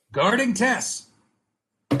 6, Guarding Tess.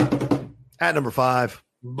 At number 5,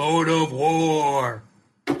 Mode of War.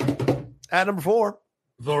 At number 4,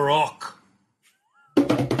 The Rock.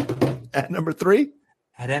 At number 3,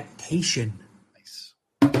 Adaptation. Nice.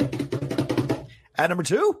 At number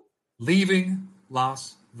 2, Leaving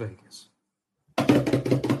Las Vegas.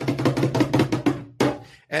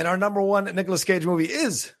 and our number 1 Nicolas Cage movie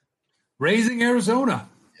is Raising Arizona.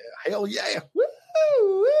 hell yeah. Woo,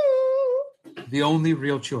 woo. The only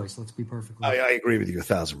real choice. Let's be perfectly. I agree with you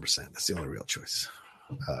 1,000%. That's the only real choice.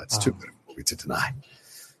 It's too good a movie to deny.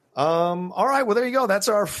 All right. Well, there you go. That's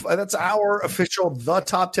our official The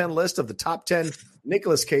Top 10 list of the top 10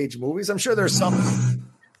 Nicolas Cage movies. I'm sure there's some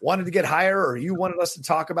wanted to get higher or you wanted us to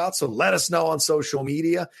talk about. So let us know on social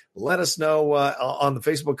media. Let us know on the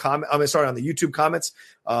Facebook comment. On the YouTube comments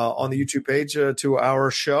on the YouTube page to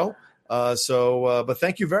our show. But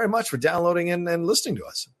thank you very much for downloading and listening to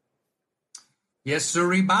us. Yes,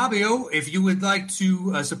 sirree, Bobbio. If you would like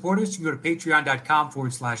to support us, you can go to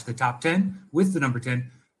patreon.com/the top 10 with the number 10.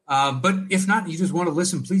 But if not, you just want to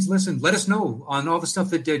listen, please listen. Let us know on all the stuff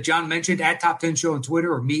that John mentioned at Top 10 Show on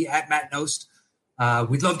Twitter or me at Matt Nost.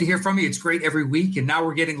 We'd love to hear from you. It's great every week. And now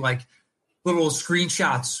we're getting like little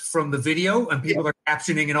screenshots from the video and people are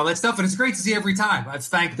captioning and all that stuff. And it's great to see every time. I've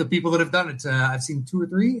thanked the people that have done it. I've seen 2 or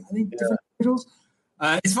 3, I think, different videos.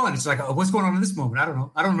 It's fun. It's like, what's going on in this moment? I don't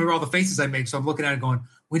know. I don't remember all the faces I make. So I'm looking at it going,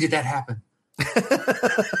 when did that happen?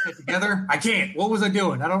 Together? I can't. What was I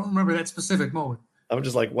doing? I don't remember that specific moment. I'm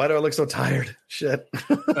just like, why do I look so tired? Shit.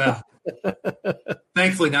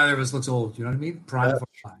 Thankfully, neither of us looks old. You know what I mean?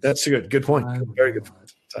 That's good. Good point. Very good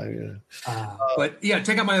point. But yeah,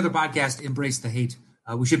 check out my other podcast, Embrace the Hate.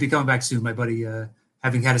 We should be coming back soon. My buddy,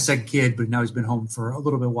 having had a second kid, but now he's been home for a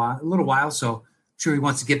little while. So I'm sure he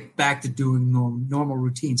wants to get back to doing normal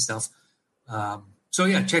routine stuff. So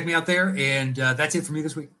yeah, check me out there. And that's it for me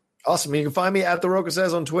this week. Awesome. You can find me at The Rocha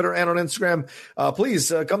Says on Twitter and on Instagram.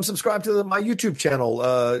 Please come subscribe to my YouTube channel,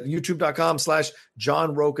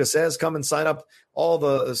 youtube.com/John Rocha Says. Come and sign up. All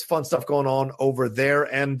the fun stuff going on over there.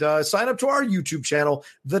 And sign up to our YouTube channel,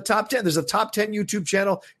 The Top 10. There's a Top 10 YouTube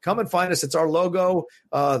channel. Come and find us. It's our logo.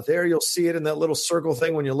 There you'll see it in that little circle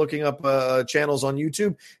thing when you're looking up channels on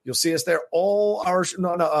YouTube. You'll see us there.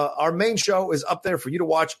 Our main show is up there for you to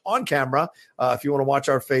watch on camera. If you want to watch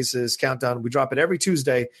our faces countdown, we drop it every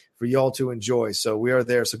Tuesday for y'all to enjoy. So we are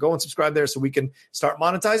there. So go and subscribe there so we can start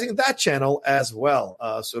monetizing that channel as well.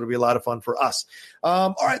 So it'll be a lot of fun for us.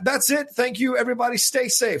 All right, that's it. Thank you, everybody. Stay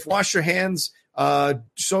safe. Wash your hands.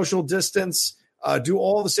 Social distance. Do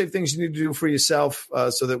all the safe things you need to do for yourself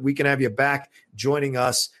so that we can have you back joining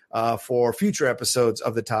us for future episodes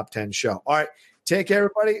of the Top 10 Show. All right, take care,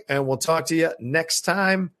 everybody, and we'll talk to you next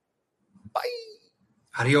time. Bye.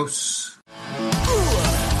 Adios.